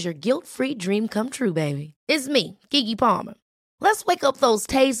 HelloFresh is your guilt-free dream come true, baby. It's me, Keke Palmer. Let's wake up those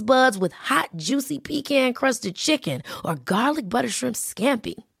taste buds with hot, juicy pecan-crusted chicken or garlic butter shrimp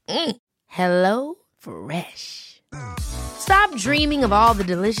scampi. Hello Fresh. Stop dreaming of all the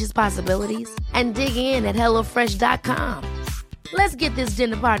delicious possibilities and dig in at HelloFresh.com. Let's get this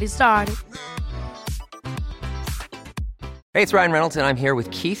dinner party started. Hey, it's Ryan Reynolds, and I'm here with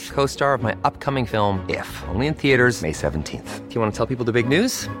Keith, co-star of my upcoming film, If, only in theaters May 17th. Do you want to tell people the big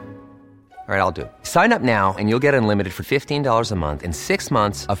news? All right, I'll do it. Sign up now and you'll get unlimited for $15 a month and 6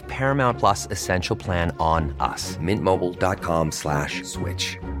 months of Paramount Plus Essential Plan on us.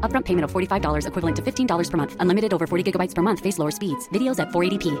 MintMobile.com/switch. Upfront payment of $45 equivalent to $15 per month. Unlimited over 40 gigabytes per month. Face lower speeds. Videos at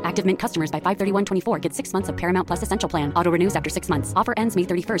 480p. Active Mint customers by 531.24 get 6 months of Paramount Plus Essential Plan. Auto renews after 6 months. Offer ends May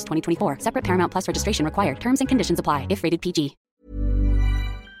 31st, 2024. Separate Paramount Plus registration required. Terms and conditions apply if rated PG.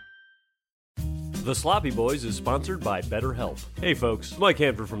 The Sloppy Boys is sponsored by BetterHelp. Hey folks, Mike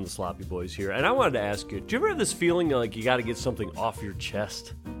Hanford from The Sloppy Boys here, and I wanted to ask you, do you ever have this feeling like you got to get something off your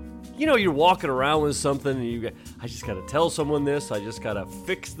chest? You know, you're walking around with something and I just got to tell someone this, I just got to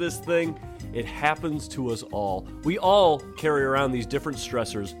fix this thing. It happens to us all. We all carry around these different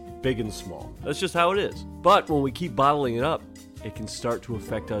stressors, big and small. That's just how it is. But when we keep bottling it up, it can start to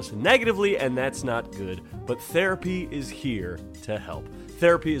affect us negatively, and that's not good. But therapy is here to help.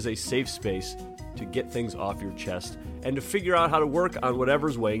 Therapy is a safe space to get things off your chest and to figure out how to work on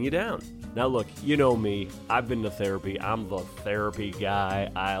whatever's weighing you down. Now look, you know me, I've been to therapy, I'm the therapy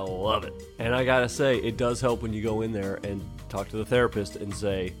guy, I love it. And I gotta say, it does help when you go in there and talk to the therapist and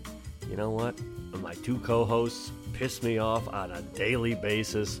say, you know what, my two co-hosts piss me off on a daily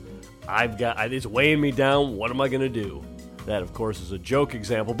basis, it's weighing me down, what am I gonna do? That of course is a joke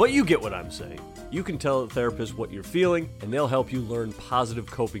example, but you get what I'm saying. You can tell the therapist what you're feeling, and they'll help you learn positive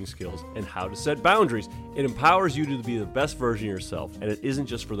coping skills and how to set boundaries. It empowers you to be the best version of yourself, and it isn't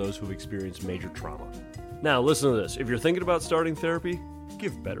just for those who've experienced major trauma. Now, listen to this. If you're thinking about starting therapy,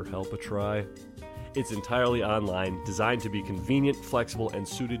 give BetterHelp a try. It's entirely online, designed to be convenient, flexible, and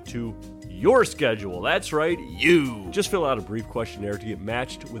suited to your schedule. That's right, you. Just fill out a brief questionnaire to get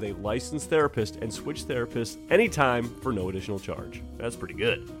matched with a licensed therapist and switch therapists anytime for no additional charge. That's pretty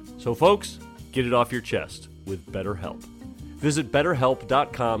good. So, folks, get it off your chest with BetterHelp. Visit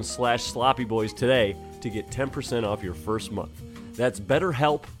BetterHelp.com/SloppyBoys today to get 10% off your first month. That's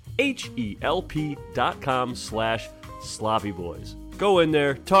BetterHelp, HELP.com/SloppyBoys. Go in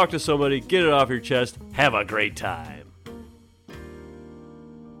there, talk to somebody, get it off your chest, have a great time.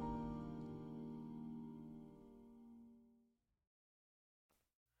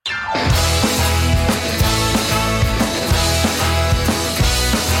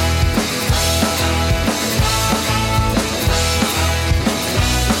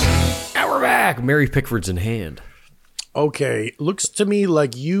 Mary Pickford's in hand. Okay, looks to me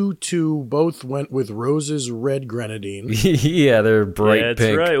like you two both went with Rose's red grenadine. Yeah, they're bright pink.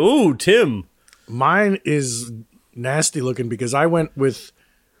 That's right. Ooh, Tim. Mine is nasty looking because I went with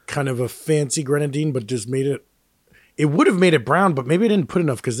kind of a fancy grenadine, but just made it. It would have made it brown, but maybe I didn't put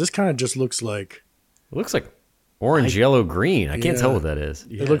enough because this kind of just looks like. It looks like orange, yellow, green. I can't tell what that is.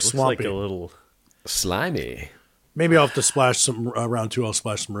 Yeah, it looks swampy. like a little slimy. Maybe I'll have to splash some round two. I'll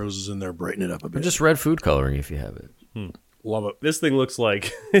splash some roses in there, brighten it up a bit. Or just red food coloring if you have it. Love it. This thing looks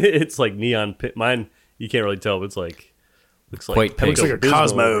like it's like neon pink. Mine, you can't really tell, but it's like looks like Quite pink. Looks like a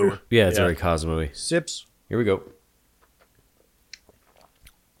Cosmo. Yeah, it's very Cosmo-y. Sips. Here we go.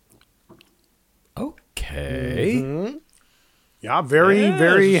 Okay. Mm-hmm. Yeah,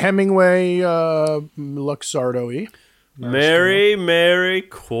 very Hemingway, Luxardo-y. Mary,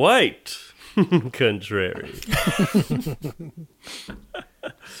 quite contrary.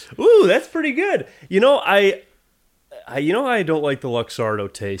 Ooh, that's pretty good. I don't like the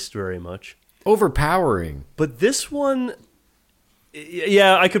Luxardo taste very much. Overpowering. But this one,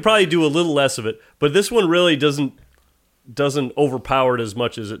 yeah, I could probably do a little less of it. But this one really doesn't overpower it as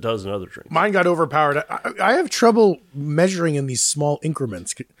much as it does in other drinks. Mine got overpowered. I have trouble measuring in these small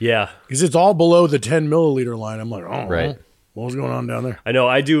increments. Yeah. Because it's all below the 10 milliliter line. I'm like, oh, right. What was going on down there? I know.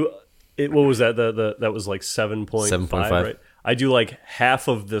 I do. What was that? That was like 7.5, right? I do like half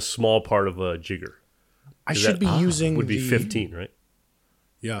of the small part of a jigger. I should be using would be 15, right?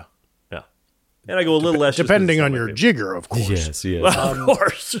 Yeah. Yeah. And I go a little less. Depending on your jigger, of course. Yes. Of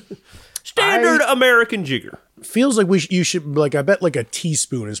course. Standard American jigger. Feels like you should, like, I bet like a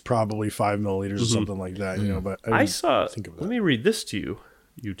teaspoon is probably 5 milliliters or something like that, but I saw, think of that. Let me read this to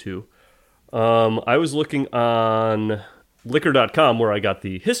you two. I was looking on liquor.com where I got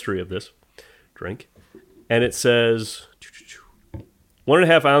the history of this drink, and it says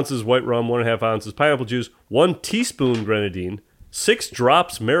 1.5 ounces white rum, 1.5 ounces pineapple juice, 1 teaspoon grenadine, 6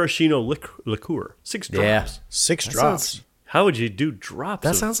 drops maraschino liqueur. 6 drops. Yeah. 6 drops. How would you do drops?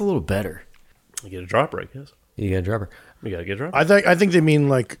 That sounds a little better. You get a dropper, I guess. You got a dropper. You gotta get a dropper. I think they mean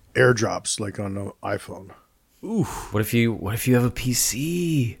like airdrops, like on an iPhone. Ooh. What if you have a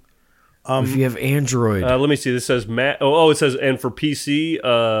PC? What if you have Android? Let me see. This says it says, and for PC,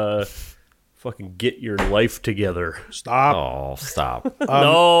 fucking get your life together. Stop. Oh, stop.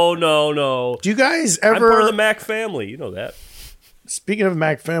 No. Do you guys ever? I'm part of the Mac family. You know that. Speaking of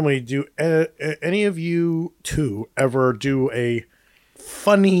Mac family, do any of you two ever do a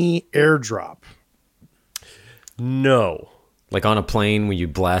funny airdrop? No. Like on a plane when you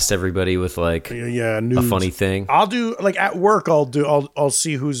blast everybody with like Yeah, a nudes. funny thing. I'll do like at work. I'll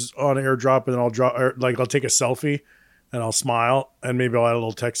see who's on airdrop, and then I'll draw. Like I'll take a selfie, and I'll smile, and maybe I'll add a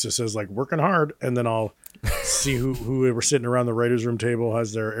little text that says like "working hard," and then I'll see whoever sitting around the writers' room table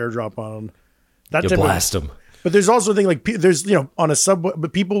has their airdrop on. That You type of- blast them. But there's also a thing like there's on a subway,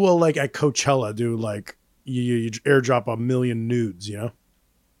 but people will like at Coachella do like you airdrop a million nudes.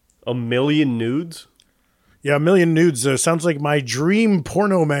 A million nudes? Yeah, a million nudes. Sounds like my dream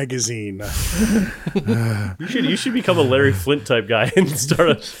porno magazine. You should become a Larry Flint type guy and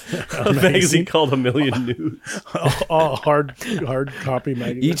start a magazine called A Million Nudes. hard copy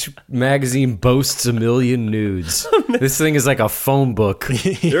magazine. Each magazine boasts a million nudes. This thing is like a phone book.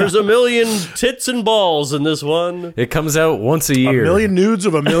 There's a million tits and balls in this one. It comes out once a year. A million nudes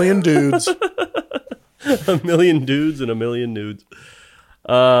of a million dudes. A million dudes and a million nudes.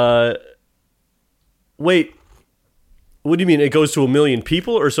 Wait, what do you mean? It goes to a million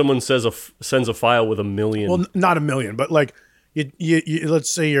people, or someone sends a file with a million? Well, not a million, but like you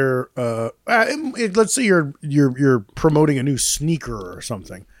let's say you're promoting a new sneaker or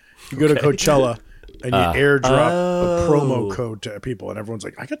something. You go to Coachella and you airdrop a promo code to people, and everyone's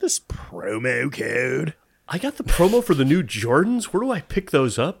like, "I got this promo code." I got the promo for the new Jordans. Where do I pick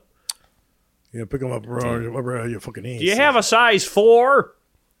those up? Yeah, pick them up wherever you fucking need. Do you have a size 4?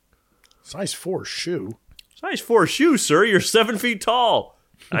 Size 4 shoe? Size 4 shoe, sir. You're 7 feet tall.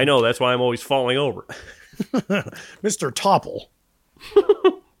 I know. That's why I'm always falling over. Mr. Topple.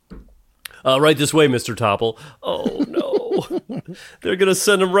 Right this way, Mr. Topple. Oh, no. They're going to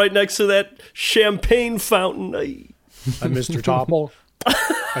send him right next to that champagne fountain. I'm Mr. Topple.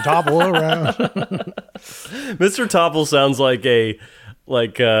 I topple around. Mr. Topple sounds like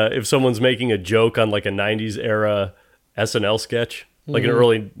if someone's making a joke on like a 90s era SNL sketch. Like an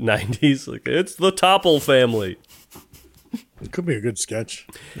early 90s. Like, it's the Topple family. It could be a good sketch.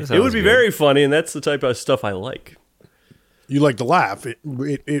 It would be very funny, and that's the type of stuff I like. You like to laugh.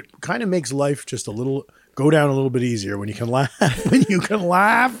 It kind of makes life just go down a little bit easier when you can laugh. When you can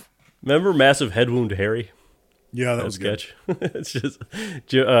laugh. Remember Massive Head Wound Harry? Yeah, that was sketch. It's just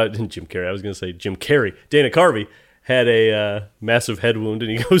Jim Carrey. I was going to say Jim Carrey. Dana Carvey had a massive head wound,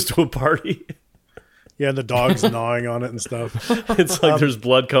 and he goes to a party. Yeah, and the dog's gnawing on it and stuff. It's like there's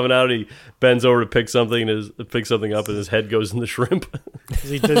blood coming out, and he bends over to pick something up, and his head goes in the shrimp.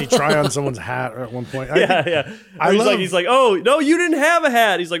 Did he try on someone's hat at one point? Yeah. He's like, oh, no, you didn't have a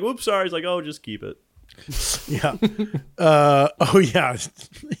hat. He's like, whoops, sorry. He's like, oh, just keep it. Yeah. Yeah.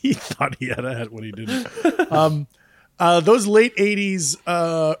 He thought he had a hat when he didn't. Those late 80s,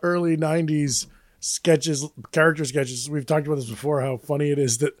 early 90s character sketches, we've talked about this before, how funny it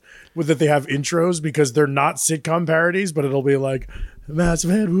is that they have intros because they're not sitcom parodies, but it'll be like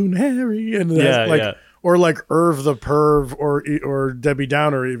Massive Head Wound Harry and or like Irv the Perv or Debbie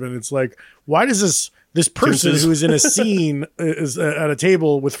Downer even. It's like, why does this person who's in a scene is at a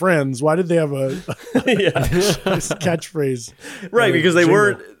table with friends, why did they have this catchphrase? Right, because they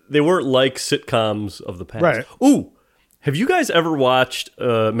weren't like sitcoms of the past. Right. Ooh, have you guys ever watched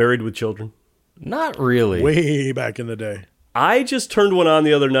Married with Children? Not really. Way back in the day. I just turned one on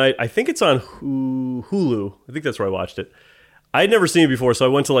the other night. I think it's on Hulu. I think that's where I watched it. I'd never seen it before, so I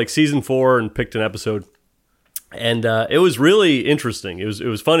went to like season 4 and picked an episode. And it was really interesting. It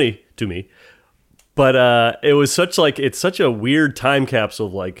was funny to me. But it was it's such a weird time capsule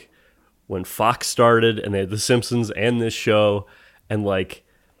of like when Fox started and they had The Simpsons and this show. And like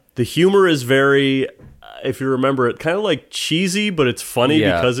the humor is very, if you remember it, kind of like cheesy, but it's funny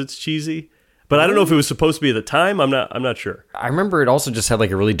because it's cheesy. But I don't know if it was supposed to be at the time. I'm not sure. I remember it also just had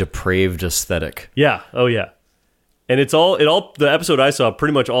like a really depraved aesthetic. Yeah. Oh yeah. And the episode I saw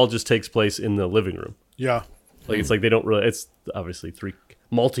pretty much all just takes place in the living room. Yeah. Like it's like they don't really, it's obviously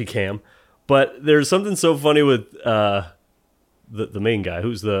multicam, but there's something so funny with the main guy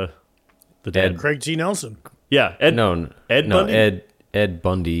who's the dad. Craig T. Nelson. Yeah. Ed Bundy? Ed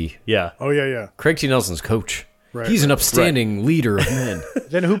Bundy. Yeah. Oh yeah. Craig T. Nelson's coach. Right, He's an upstanding leader of men.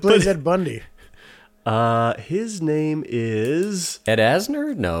 Then who plays Ed Bundy? His name is Ed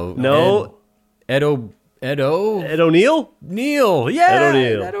Asner? No. Ed O'Neill? Neil. Yeah.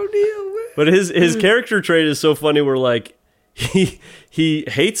 Ed O'Neill. But his character trait is so funny where like he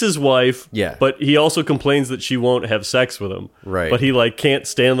hates his wife, but he also complains that she won't have sex with him. Right. But he like can't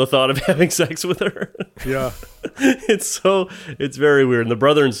stand the thought of having sex with her. Yeah. It's very weird. And the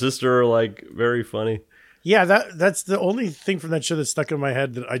brother and sister are like very funny. Yeah, that's the only thing from that show that stuck in my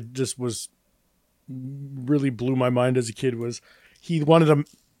head that I just was really blew my mind as a kid was he wanted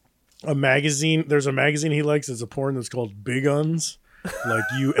a magazine. There's a magazine he likes. It's a porn that's called Big Uns, like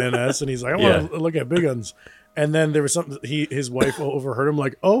UNS, and he's like, I want to look at Big Uns. And then there was something his wife overheard him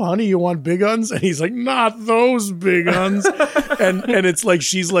like, "Oh, honey, you want Big Uns?" And he's like, "Not those Big Uns." and it's like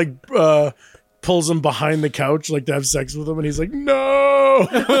she's like pulls him behind the couch like to have sex with him, and he's like, "No,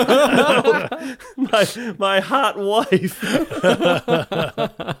 my hot wife."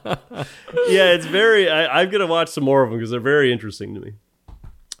 Yeah, it's very. I'm gonna watch some more of them because they're very interesting to me.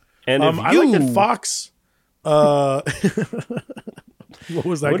 And if I like that Fox. What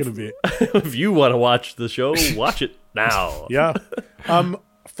was that going to be? If you want to watch the show, watch it now. Yeah.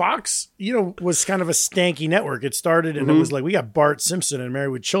 Fox, was kind of a stanky network. It started and it was like, we got Bart Simpson and Married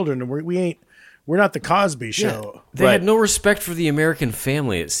with Children, and we're not the Cosby Show. Yeah, they had no respect for the American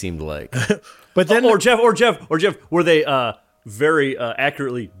family, it seemed like. But then, or Jeff, were they very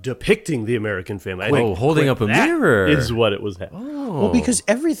accurately depicting the American family? Holding up a mirror is what it was. Well, because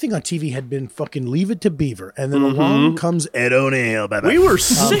everything on TV had been fucking Leave It to Beaver, and then along comes Ed O'Neill. We were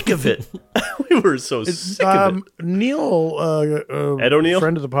sick of it. We were so sick of it. Neil, Ed O'Neill,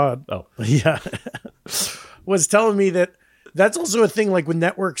 friend of the pod. Oh, yeah, was telling me that's also a thing. Like when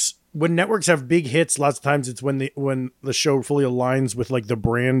networks have big hits, lots of times it's when the show fully aligns with like the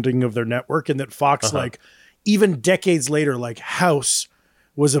branding of their network, and that Fox like even decades later, like House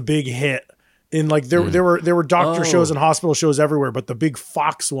was a big hit. In like there were doctor shows and hospital shows everywhere, but the big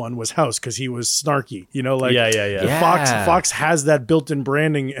Fox one was House because he was snarky. Fox has that built-in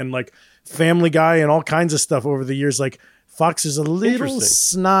branding, and like Family Guy and all kinds of stuff over the years. Like Fox is a little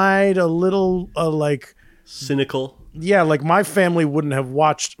snide, a little like cynical. Yeah, like my family wouldn't have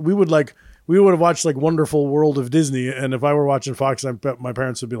watched. We would have watched like Wonderful World of Disney, and if I were watching Fox, I bet my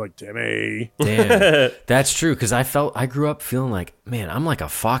parents would be like, Damn, that's true, because I grew up feeling like, man, I'm like a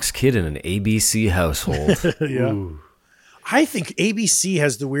Fox kid in an ABC household. Yeah. Ooh. I think ABC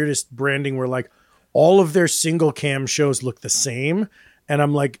has the weirdest branding where like all of their single cam shows look the same, and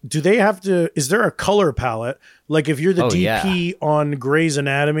I'm like, do they have to, is there a color palette? Like if you're the DP on Grey's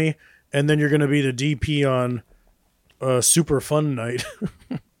Anatomy, and then you're going to be the DP on Super Fun Night.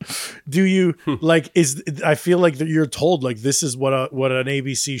 Do you like? I feel like that you're told like this is what an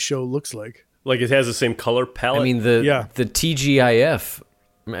ABC show looks like. Like it has the same color palette. I mean the TGIF.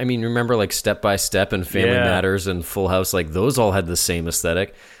 I mean, remember like Step by Step and Family Matters and Full House. Like those all had the same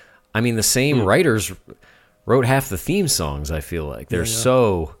aesthetic. I mean, the same writers wrote half the theme songs. I feel like they're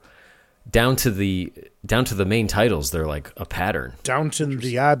so down to the main titles. They're like a pattern. Downton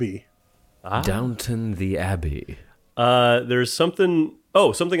the Abbey. Downton the Abbey. There's something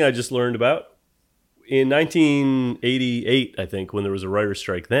I just learned about. In 1988, I think, when there was a writer's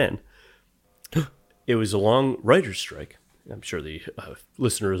strike then, it was a long writer's strike. I'm sure the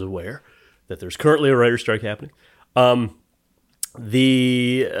listener is aware that there's currently a writer's strike happening.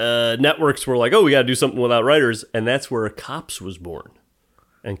 The networks were like, we got to do something without writers, and that's where Cops was born.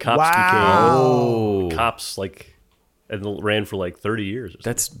 And Cops became Cops, like, and ran for like 30 years.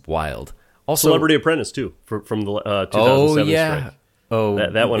 That's wild. Also, Celebrity Apprentice, too, from the 2007 strike. Oh,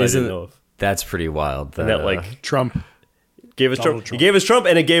 that one I didn't know of. That's pretty wild. And that like Trump gave us Trump. It gave us Trump,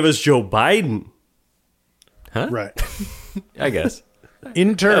 and it gave us Joe Biden. Huh? Right. I guess.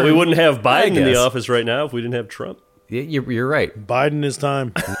 In turn, we wouldn't have Biden in the office right now if we didn't have Trump. Yeah, you're right. Biden is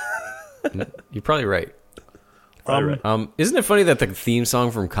time. You're probably right. Isn't it funny that the theme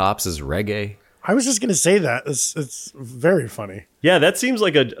song from Cops is reggae? I was just going to say that. It's very funny. Yeah, that seems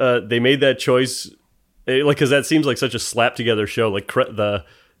like they made that choice, because that seems like such a slap together show. Like the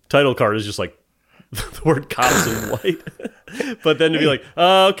title card is just like the word "cops" in white, but then to be like,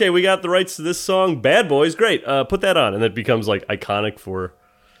 okay, we got the rights to this song, "Bad Boys," great, put that on, and it becomes like iconic for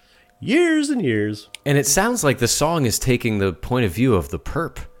years and years. And it sounds like the song is taking the point of view of the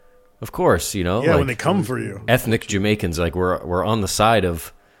perp. Of course, Yeah, like, when they come for you, ethnic Jamaicans, like we're on the side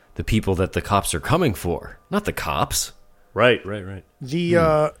of the people that the cops are coming for, not the cops. Right.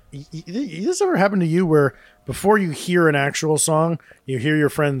 This ever happened to you where before you hear an actual song, you hear your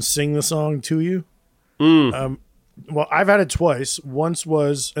friends sing the song to you? Well, I've had it twice. Once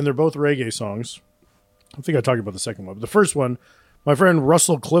was, and they're both reggae songs. I think I talked about the second one, but the first one, my friend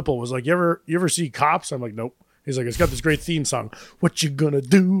Russell Clipple was like, "You ever see Cops?" I'm like, "Nope." He's like, "It's got this great theme song. What you gonna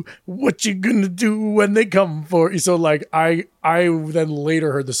do? What you gonna do when they come for you?" So like, I then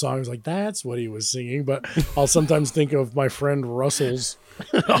later heard the song. I was like, "That's what he was singing." But I'll sometimes think of my friend Russell's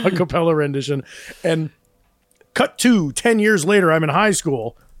a cappella rendition. And cut to 10 years later, I'm in high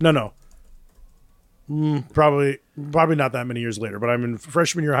school. No, probably not that many years later. But I'm in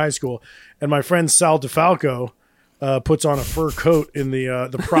freshman year of high school, and my friend Sal DeFalco puts on a fur coat in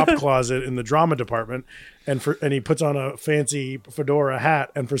the prop closet in the drama department, and he puts on a fancy fedora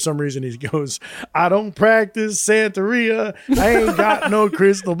hat, and for some reason he goes, "I don't practice Santeria. I ain't got no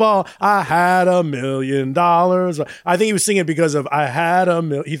crystal ball. I had $1 million." I think he was singing because of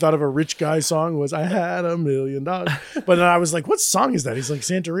he thought of a rich guy song was "I had $1 million." But then I was like, "What song is that?" He's like,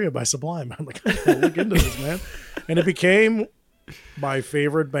 "Santeria" by Sublime. I'm like, I gotta look into this, man. And it became my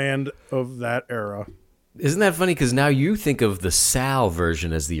favorite band of that era. Isn't that funny? Because now you think of the Sal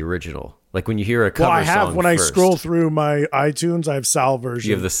version as the original. Like when you hear a cover song. Well, I have when first. I scroll through my iTunes, I have Sal version.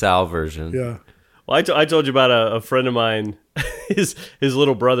 You have the Sal version. Yeah. Well, I told you about a friend of mine. His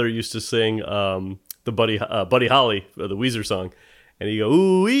little brother used to sing the Buddy Holly, the Weezer song, and he go,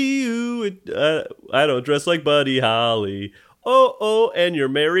 "Ooh, ooh, I don't dress like Buddy Holly. Oh, and you're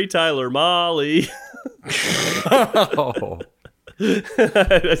Mary Tyler Molly." Oh.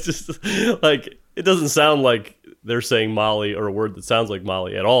 It's just like, it doesn't sound like they're saying Molly or a word that sounds like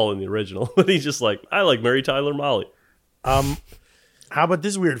Molly at all in the original. But he's just like, "I like Mary Tyler Molly." How about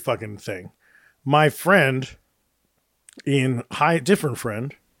this weird fucking thing? My friend different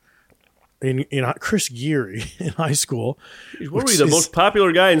friend in Chris Geary in high school. What were you, the most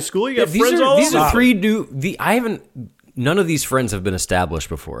popular guy in school? You got friends all these over. are three new. None of these friends have been established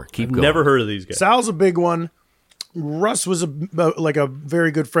before. Keep going. Never heard of these guys. Sal's a big one. Russ was a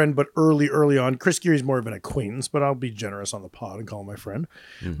very good friend, but early on. Chris Geary's more of an acquaintance, but I'll be generous on the pod and call him my friend.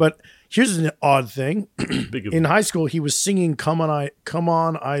 But here's an odd thing: in high school, he was singing "Come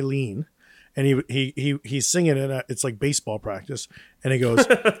On, Eileen," and he's singing it. It's like baseball practice, and he goes,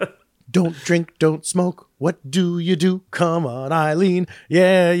 "Don't drink, don't smoke. What do you do? Come on, Eileen.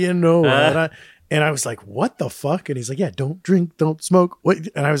 Yeah, you know what." And I was like, "What the fuck?" And he's like, "Yeah, don't drink, don't smoke." What?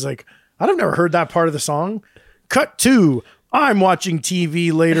 And I was like, "I've never heard that part of the song." Cut to, I'm watching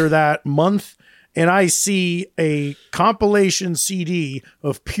TV later that month, and I see a compilation CD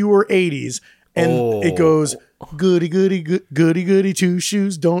of pure 80s, and it goes, "Goody, goody, goody, goody, two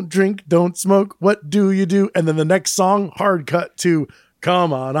shoes, don't drink, don't smoke, what do you do?" And then the next song, hard cut to,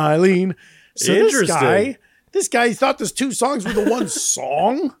 "Come on, Eileen." So this guy thought those two songs were the one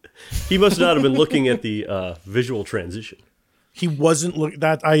song. He must not have been looking at the visual transition. He wasn't looking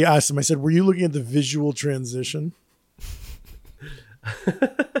that. I asked him, I said, "Were you looking at the visual transition?"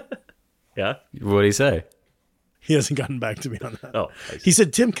 Yeah. What did he say? He hasn't gotten back to me on that. Oh, he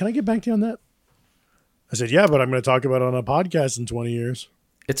said, "Tim, can I get back to you on that?" I said, "Yeah, but I'm going to talk about it on a podcast in 20 years.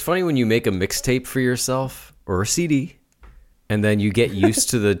 It's funny when you make a mixtape for yourself or a CD, and then you get used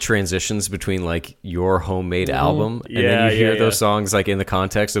to the transitions between like your homemade album, and then you hear those songs like in the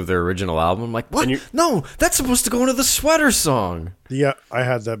context of their original album. I'm like, what? No, that's supposed to go into the Sweater song. Yeah, I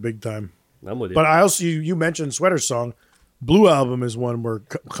had that big time. I'm with you. But I also, you mentioned Sweater song. Blue Album is one where,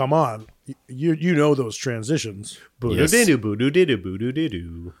 come on, you know those transitions. Yes.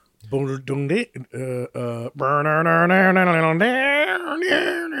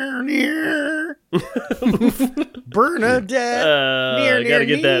 Bernadette. I gotta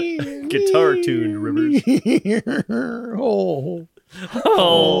get that guitar tuned, Rivers.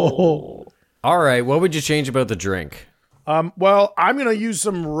 Oh. All right, what would you change about the drink? Well, I'm going to use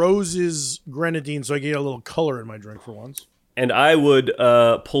some Rose's grenadine so I get a little color in my drink for once. And I would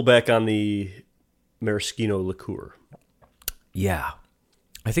pull back on the maraschino liqueur. Yeah.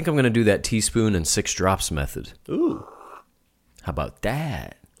 I think I'm going to do that teaspoon and 6 drops method. Ooh. How about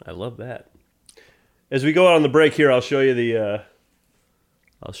that? I love that. As we go out on the break here, I'll show you the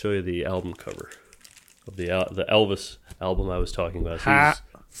album cover of the Elvis album I was talking about. So he's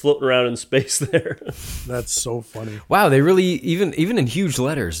floating around in space there. That's so funny. Wow, they really, even in huge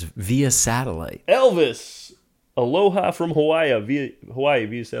letters, via satellite. Elvis, aloha from Hawaii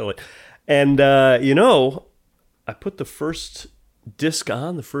via satellite. And, I put the first disc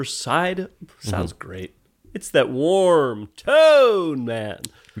on, the first side. Sounds great. It's that warm tone, man.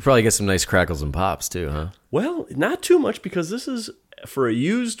 You probably get some nice crackles and pops, too, huh? Well, not too much, because this is, for a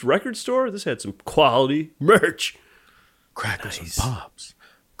used record store, this had some quality merch. Crackles and pops.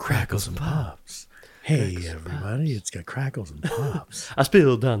 Crackles and pops. Hey, everybody, it's got crackles and pops. I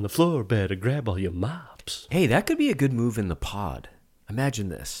spilled on the floor, better grab all your mops. Hey, that could be a good move in the pod. Imagine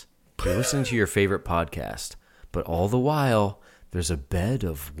this. You're listening to your favorite podcast, but all the while, there's a bed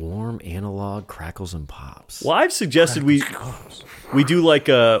of warm analog crackles and pops. Well, I've suggested we do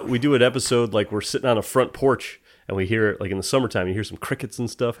an episode like we're sitting on a front porch and we hear it like in the summertime. You hear some crickets and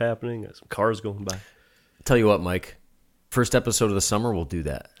stuff happening, some cars going by. Tell you what, Mike. First episode of the summer, we'll do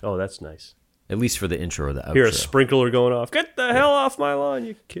that. Oh, that's nice. At least for the intro or the outro. Hear a sprinkler going off. Get the hell off my lawn,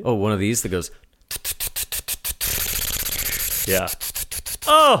 you kid. Oh, one of these that goes. Yeah.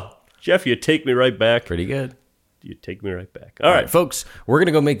 Oh, Jeff, you take me right back. Pretty good. You take me right back. All right, folks, we're going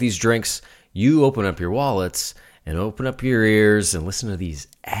to go make these drinks. You open up your wallets and open up your ears and listen to these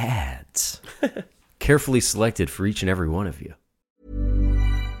ads. Carefully selected for each and every one of you.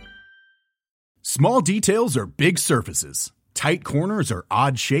 Small details are big surfaces. Tight corners are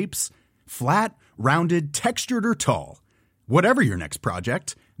odd shapes. Flat, rounded, textured, or tall. Whatever your next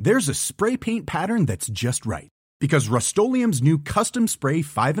project, there's a spray paint pattern that's just right. Because Rust-Oleum's new Custom Spray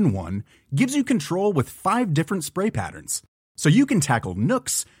 5-in-1 gives you control with 5 different spray patterns. So you can tackle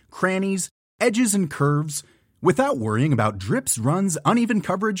nooks, crannies, edges, and curves without worrying about drips, runs, uneven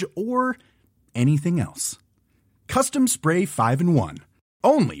coverage, or anything else. Custom Spray 5-in-1.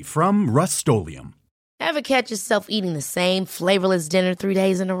 Only from Rust-Oleum. Ever catch yourself eating the same flavorless dinner 3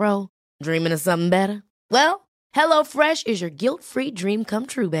 days in a row? Dreaming of something better? Well, HelloFresh is your guilt-free dream come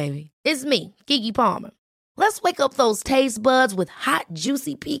true, baby. It's me, Keke Palmer. Let's wake up those taste buds with hot,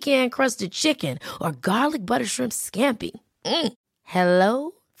 juicy pecan-crusted chicken or garlic butter shrimp scampi.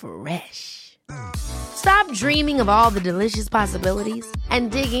 Hello Fresh. Stop dreaming of all the delicious possibilities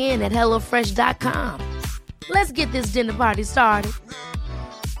and dig in at HelloFresh.com. Let's get this dinner party started.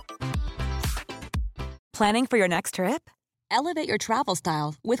 Planning for your next trip? Elevate your travel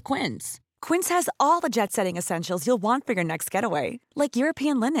style with Quince. Quince has all the jet-setting essentials you'll want for your next getaway, like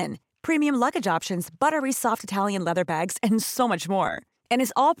European linen, premium luggage options, buttery soft Italian leather bags, and so much more. And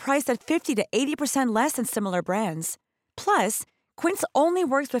is all priced at 50 to 80% less than similar brands. Plus, Quince only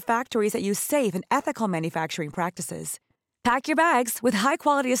works with factories that use safe and ethical manufacturing practices. Pack your bags with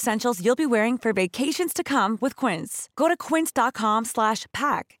high-quality essentials you'll be wearing for vacations to come with Quince. Go to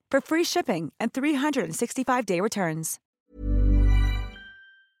quince.com/pack for free shipping and 365-day returns.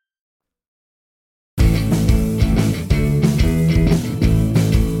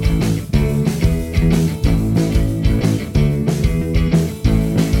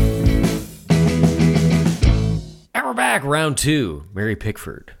 And we're back. Round 2. Mary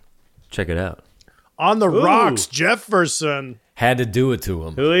Pickford. Check it out. On the rocks, Jefferson. Had to do it to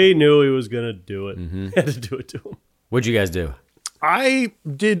him. He knew he was going to do it. Had to do it to him. What'd you guys do? I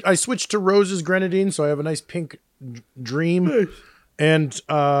switched to Rose's Grenadine, so I have a nice pink dream. And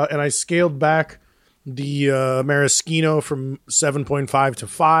I scaled back the maraschino from 7.5 to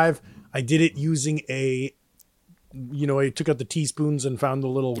 5. I did it using I took out the teaspoons and found the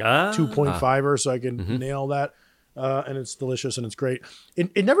little 2.5er so I can nail that. And it's delicious and it's great.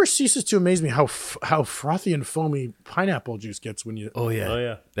 It never ceases to amaze me how frothy and foamy pineapple juice gets when you. Oh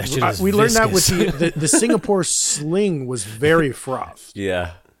yeah. That shit is we learned that viscous. with the Singapore sling was very froth.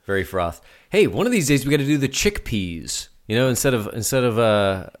 Yeah, very froth. Hey, one of these days we got to do the chickpeas. You know, instead of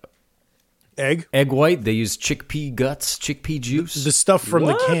egg white, they use chickpea guts, chickpea juice. The stuff from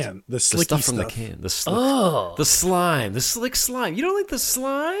the can, the slicky stuff from the can, the slime, the slick slime. You don't like the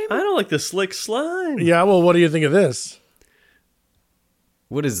slime? I don't like the slick slime. Yeah, well, what do you think of this?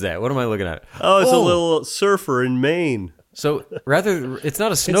 What is that? What am I looking at? Oh, it's a little surfer in Maine. So rather, it's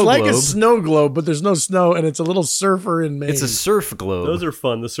not a snow it's like globe. a snow globe, but there's no snow, and it's a little surfer in Maine. It's a surf globe. Those are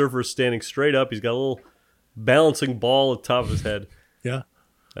fun. The surfer's standing straight up. He's got a little balancing ball at the top of his head. Yeah.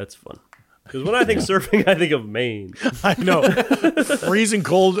 That's fun. Because when I think surfing, I think of Maine. I know. Freezing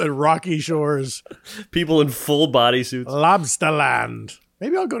cold and rocky shores. People in full bodysuits. Lobsterland.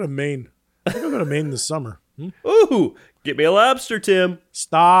 Maybe I'll go to Maine. I think I'll go to Maine this summer. Ooh, get me a lobster, Tim.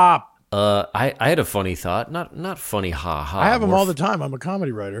 Stop. I had a funny thought. Not funny, ha ha. I have them all the time. I'm a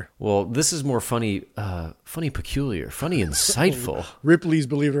comedy writer. Well, this is more funny, peculiar, funny, insightful. Ripley's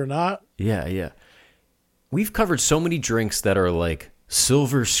Believe It or Not. Yeah. We've covered so many drinks that are like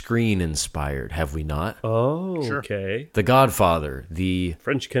silver screen inspired, have we not? Oh, Sure. Okay. The Godfather, the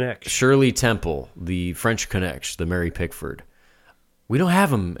French Connection. Shirley Temple, the French Connection, the Mary Pickford. We don't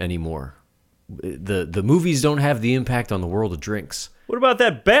have them anymore. The movies don't have the impact on the world of drinks. What about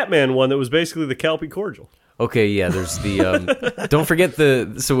that Batman one that was basically the Calpy Cordial? Okay, yeah, there's the... don't forget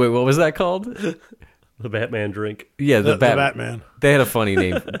so wait, what was that called? The Batman drink. Yeah, The Batman. They had a funny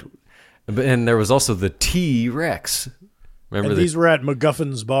name. And there was also the T-Rex. Remember And these were at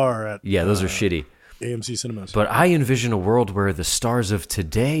MacGuffin's Bar at Yeah, those are shitty. AMC Cinemas. But I envision a world where the stars of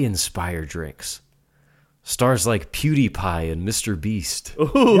today inspire drinks. Stars like PewDiePie and Mr. Beast.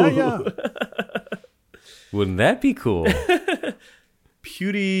 Ooh. Yeah. Wouldn't that be cool?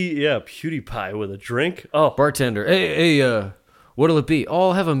 PewDiePie with a drink. Oh, Bartender, hey, what'll it be? Oh,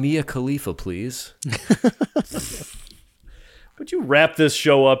 I'll have a Mia Khalifa, please. would you wrap this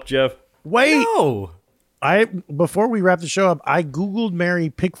show up, Jeff? Wait. No. Before we wrap the show up, I Googled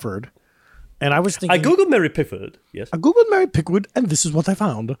Mary Pickford, and I was thinking... I Googled Mary Pickford, yes. I Googled Mary Pickford, and this is what I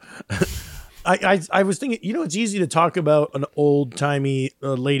found. I was thinking, it's easy to talk about an old timey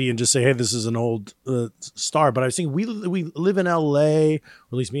lady and just say, hey, this is an old star. But I was thinking, we live in L.A., or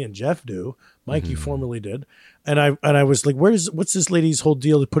at least me and Jeff do. Mike, you formerly did. And I was like, what's this lady's whole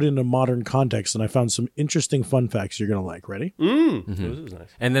deal to put it in a modern context? And I found some interesting fun facts you're going to like. Ready? This is nice.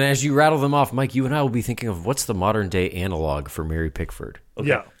 And then as you rattle them off, Mike, you and I will be thinking of what's the modern day analog for Mary Pickford. Okay.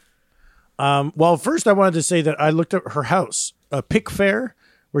 Yeah. Well, first I wanted to say that I looked at her house, Pickfair,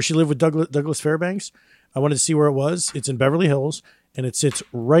 where she lived with Douglas Fairbanks. I wanted to see where it was. It's in Beverly Hills, and it sits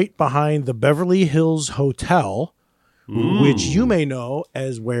right behind the Beverly Hills Hotel, which you may know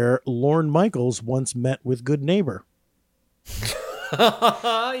as where Lorne Michaels once met with Good Neighbor.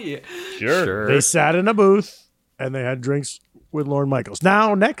 Yeah. Sure. They sat in a booth, and they had drinks with Lorne Michaels.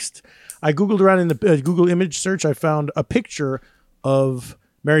 Now, next, I Googled around in the Google image search. I found a picture of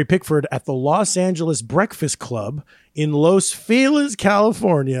Mary Pickford at the Los Angeles Breakfast Club in Los Feliz,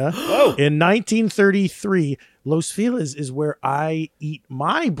 California in 1933. Los Feliz is where I eat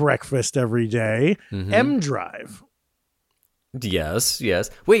my breakfast every day. M Drive. Yes.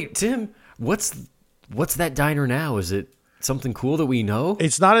 Wait, Tim, what's that diner now? Is it something cool that we know?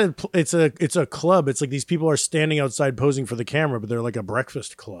 It's not it's a club. It's like these people are standing outside posing for the camera, but they're like a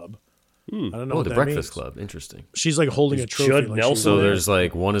breakfast club. I don't know what the that Breakfast means. Club. Interesting. She's like holding a trophy. Judd like Nelson. she's So there. there's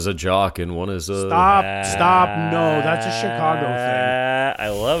like one is a jock and one is a... Stop. No, that's a Chicago thing. I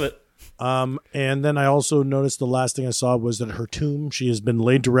love it. And then I also noticed the last thing I saw was that her tomb, she has been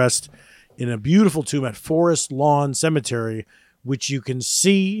laid to rest in a beautiful tomb at Forest Lawn Cemetery, which you can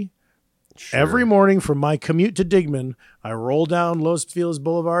see every morning from my commute to Digman. I roll down Los Feliz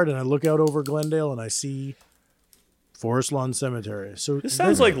Boulevard and I look out over Glendale and I see Forest Lawn Cemetery. So This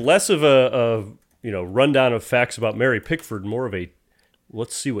sounds like less of a rundown of facts about Mary Pickford, more of a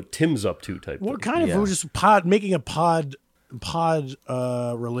let's see what Tim's up to type what thing. kind of just making a pod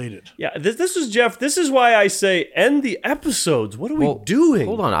related. Yeah, this is Jeff. This is why I say end the episodes. What are we doing?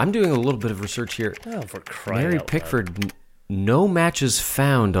 Hold on, I'm doing a little bit of research here. Oh, for crying Mary out Pickford, no matches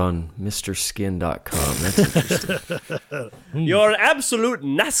found on MrSkin.com. That's interesting. You're an absolute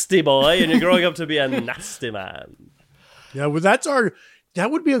nasty boy, and you're growing up to be a nasty man. Yeah, well,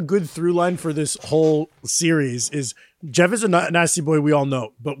 that would be a good through line for this whole series. Is Jeff is a nasty boy, we all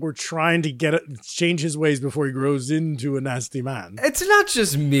know, but we're trying to change his ways before he grows into a nasty man. It's not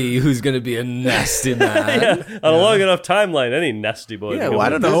just me who's going to be a nasty man. On a long enough timeline, any nasty boy. Yeah, well, I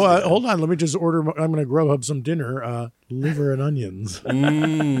don't know. Hold on, let me just order. I'm going to grub up some dinner, liver and onions.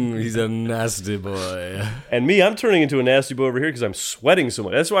 He's a nasty boy. And me, I'm turning into a nasty boy over here because I'm sweating so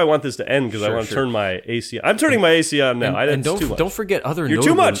much. That's why I want this to end, because I want to turn my AC on. I'm turning my AC on now. And don't forget other You're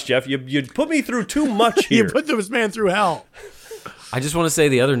notable... too much, Jeff. You put me through too much here. You put this man through hell. I just want to say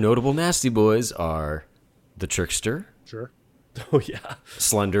the other notable nasty boys are the Trickster. Sure. Oh, yeah.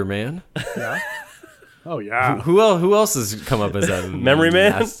 Slender Man. Yeah. Oh, yeah. Who else has come up as a Memory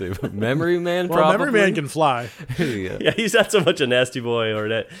Man? nasty- Memory Man, Well, probably? Memory Man can fly. Yeah, he's not so much a nasty boy or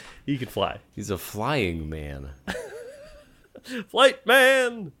that. He can fly. He's a flying man. Flight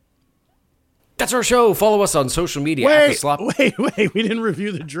man. That's our show. Follow us on social media. Wait. We didn't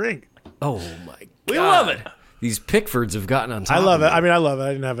review the drink. Oh, my God. We love it. These Pickfords have gotten on top I love it. of me. I love it. I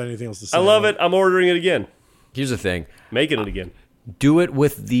didn't have anything else to say. I love it. I'm ordering it again. Here's the thing. Making it again. Do it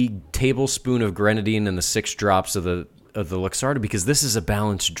with the tablespoon of grenadine and the 6 drops of the Luxardo, because this is a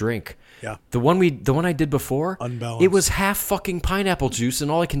balanced drink. Yeah. The one I did before, Unbalanced. it was half fucking pineapple juice, and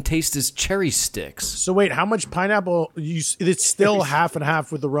all I can taste is cherry sticks. So wait, how much pineapple? It's still half and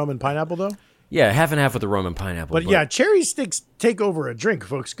half with the rum and pineapple, though. Yeah, half and half with the rum and pineapple. But yeah, cherry sticks take over a drink,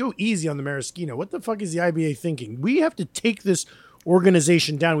 folks. Go easy on the maraschino. What the fuck is the IBA thinking? We have to take this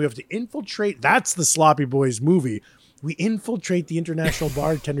organization down. We have to infiltrate. That's the Sloppy Boys movie. We infiltrate the International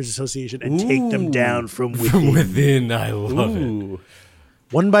Bartenders Association and take them down from within. From within, I love it.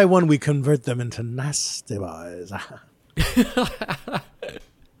 One by one, we convert them into nasty boys.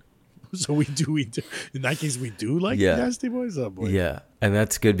 So we do. In that case, we do like nasty boys. Oh boy. Yeah, and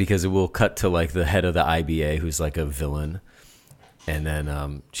that's good because it will cut to like the head of the IBA, who's like a villain, and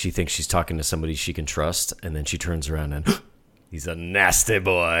then she thinks she's talking to somebody she can trust, and then she turns around and he's a nasty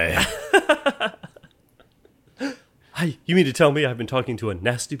boy. Hi, you mean to tell me I've been talking to a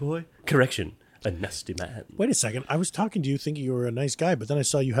nasty boy? Correction, a nasty man. Wait a second. I was talking to you thinking you were a nice guy, but then I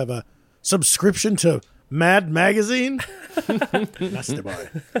saw you have a subscription to Mad Magazine. Nasty boy.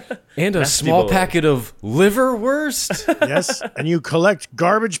 And a Nasty small boy. packet of liverwurst. Yes, and you collect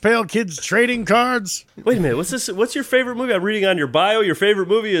Garbage Pail Kids trading cards. Wait a minute, what's your favorite movie? I'm reading on your bio. Your favorite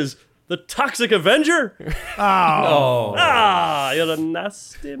movie is The Toxic Avenger? Oh. You're a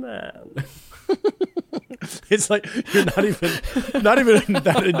nasty man. It's like you're not even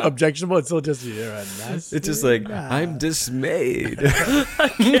that objectionable. It's still just you're a nasty. It's just like, I'm dismayed. I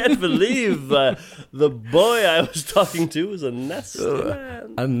can't believe the boy I was talking to was a nasty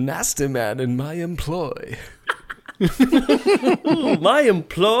man. A nasty man in my employ. Ooh, my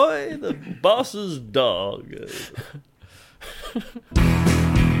employ, the boss's dog.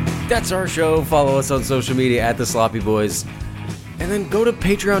 That's our show. Follow us on social media at The Sloppy Boys. And then go to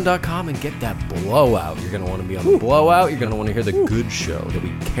patreon.com and get that blowout. You're going to want to be on the blowout. You're going to want to hear the good show that we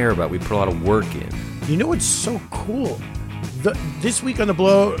care about. We put a lot of work in. You know what's so cool? This week on the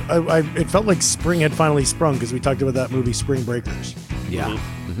blow, it felt like spring had finally sprung because we talked about that movie Spring Breakers. Yeah.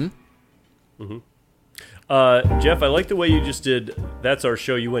 Jeff, I like the way you just did. That's our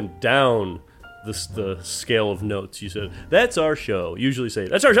show. You went down the scale of notes. You said, that's our show. Usually say,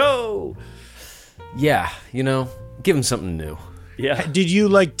 that's our show. Yeah, give them something new. Yeah. Did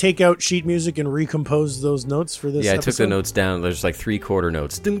you take out sheet music and recompose those notes for this? Yeah, I episode? took the notes down. There's 3/4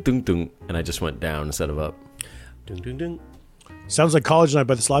 notes. Ding, ding, ding. And I just went down instead of up. Ding, ding, ding. Sounds like College Night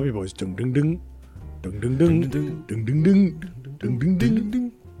by the Sloppy Boys. Ding, ding, ding. Ding, ding, ding. Ding, ding, ding. Ding, ding,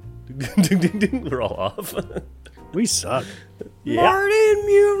 ding. Ding, ding, ding. We're all off. We suck. Yeah. Martin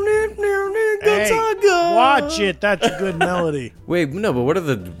Munich, Hey, watch it. That's a good melody. Wait, no, but what are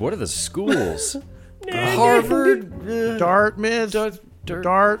the schools? Harvard, Dartmouth,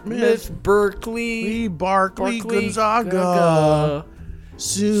 Berkeley, Barkley, Gonzaga,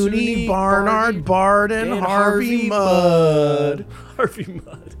 SUNY, Barnard, Bard, and Harvey Mudd. Harvey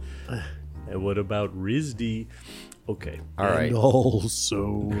Mudd. And what about RISD? Okay. All right. And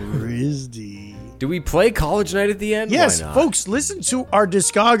also RISD. Do we play College Night at the end? Yes, Why not? folks, listen to our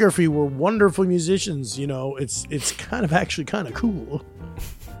discography. We're wonderful musicians. It's kind of cool.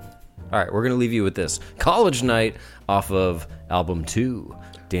 All right, we're going to leave you with this. College Night off of album 2,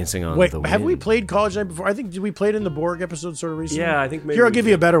 Dancing on the Wind. Have we played College Night before? I think, did we play it in the Borg episode sort of recently? Yeah, I think maybe. Here, I'll give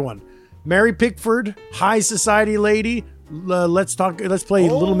you a better one. Mary Pickford, High Society Lady. Let's play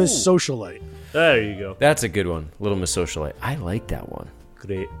Little Miss Socialite. There you go. That's a good one. Little Miss Socialite. I like that one.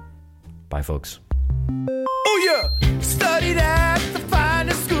 Great. Bye, folks. Oh, yeah. Studied at the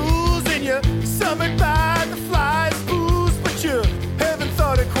finest schools and you summoned by the fly schools, but you haven't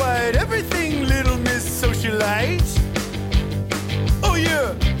thought of quite everything, Little Miss Socialite. Oh,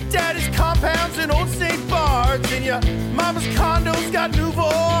 yeah. Daddy's compounds and old St. Bart's and your mama's condos got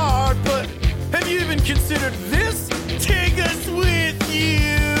nouveau art, but have you even considered this? Take us with you.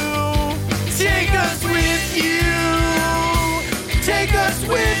 Take us with you. Take us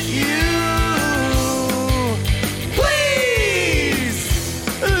with you. Please,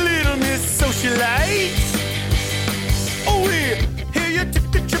 Little Miss Socialite. Oh, we hear you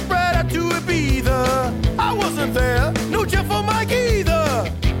took the trip right out to Ibiza. I wasn't there, no Jeff or Mike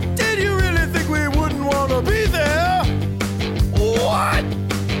either. Did you really think we wouldn't want to be there? What?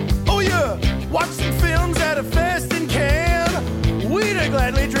 Oh, yeah, watch some films at a fest in Cannes. We'd have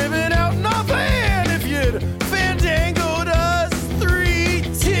gladly driven out in our van if you'd fandangoed us 3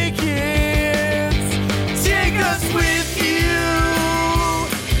 tickets. Take us with you.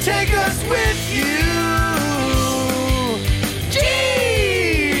 Take us with you.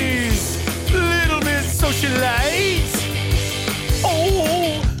 Jeez, Little Miss Socialite.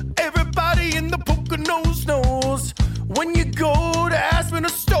 Oh, everybody in the Poconos knows when you go to Aspen or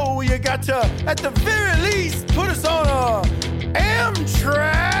Stowe, you got to, at the very least, put us on a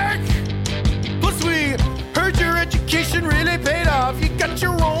Amtrak. Plus, we heard your education really paid off. You got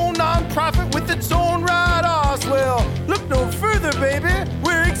your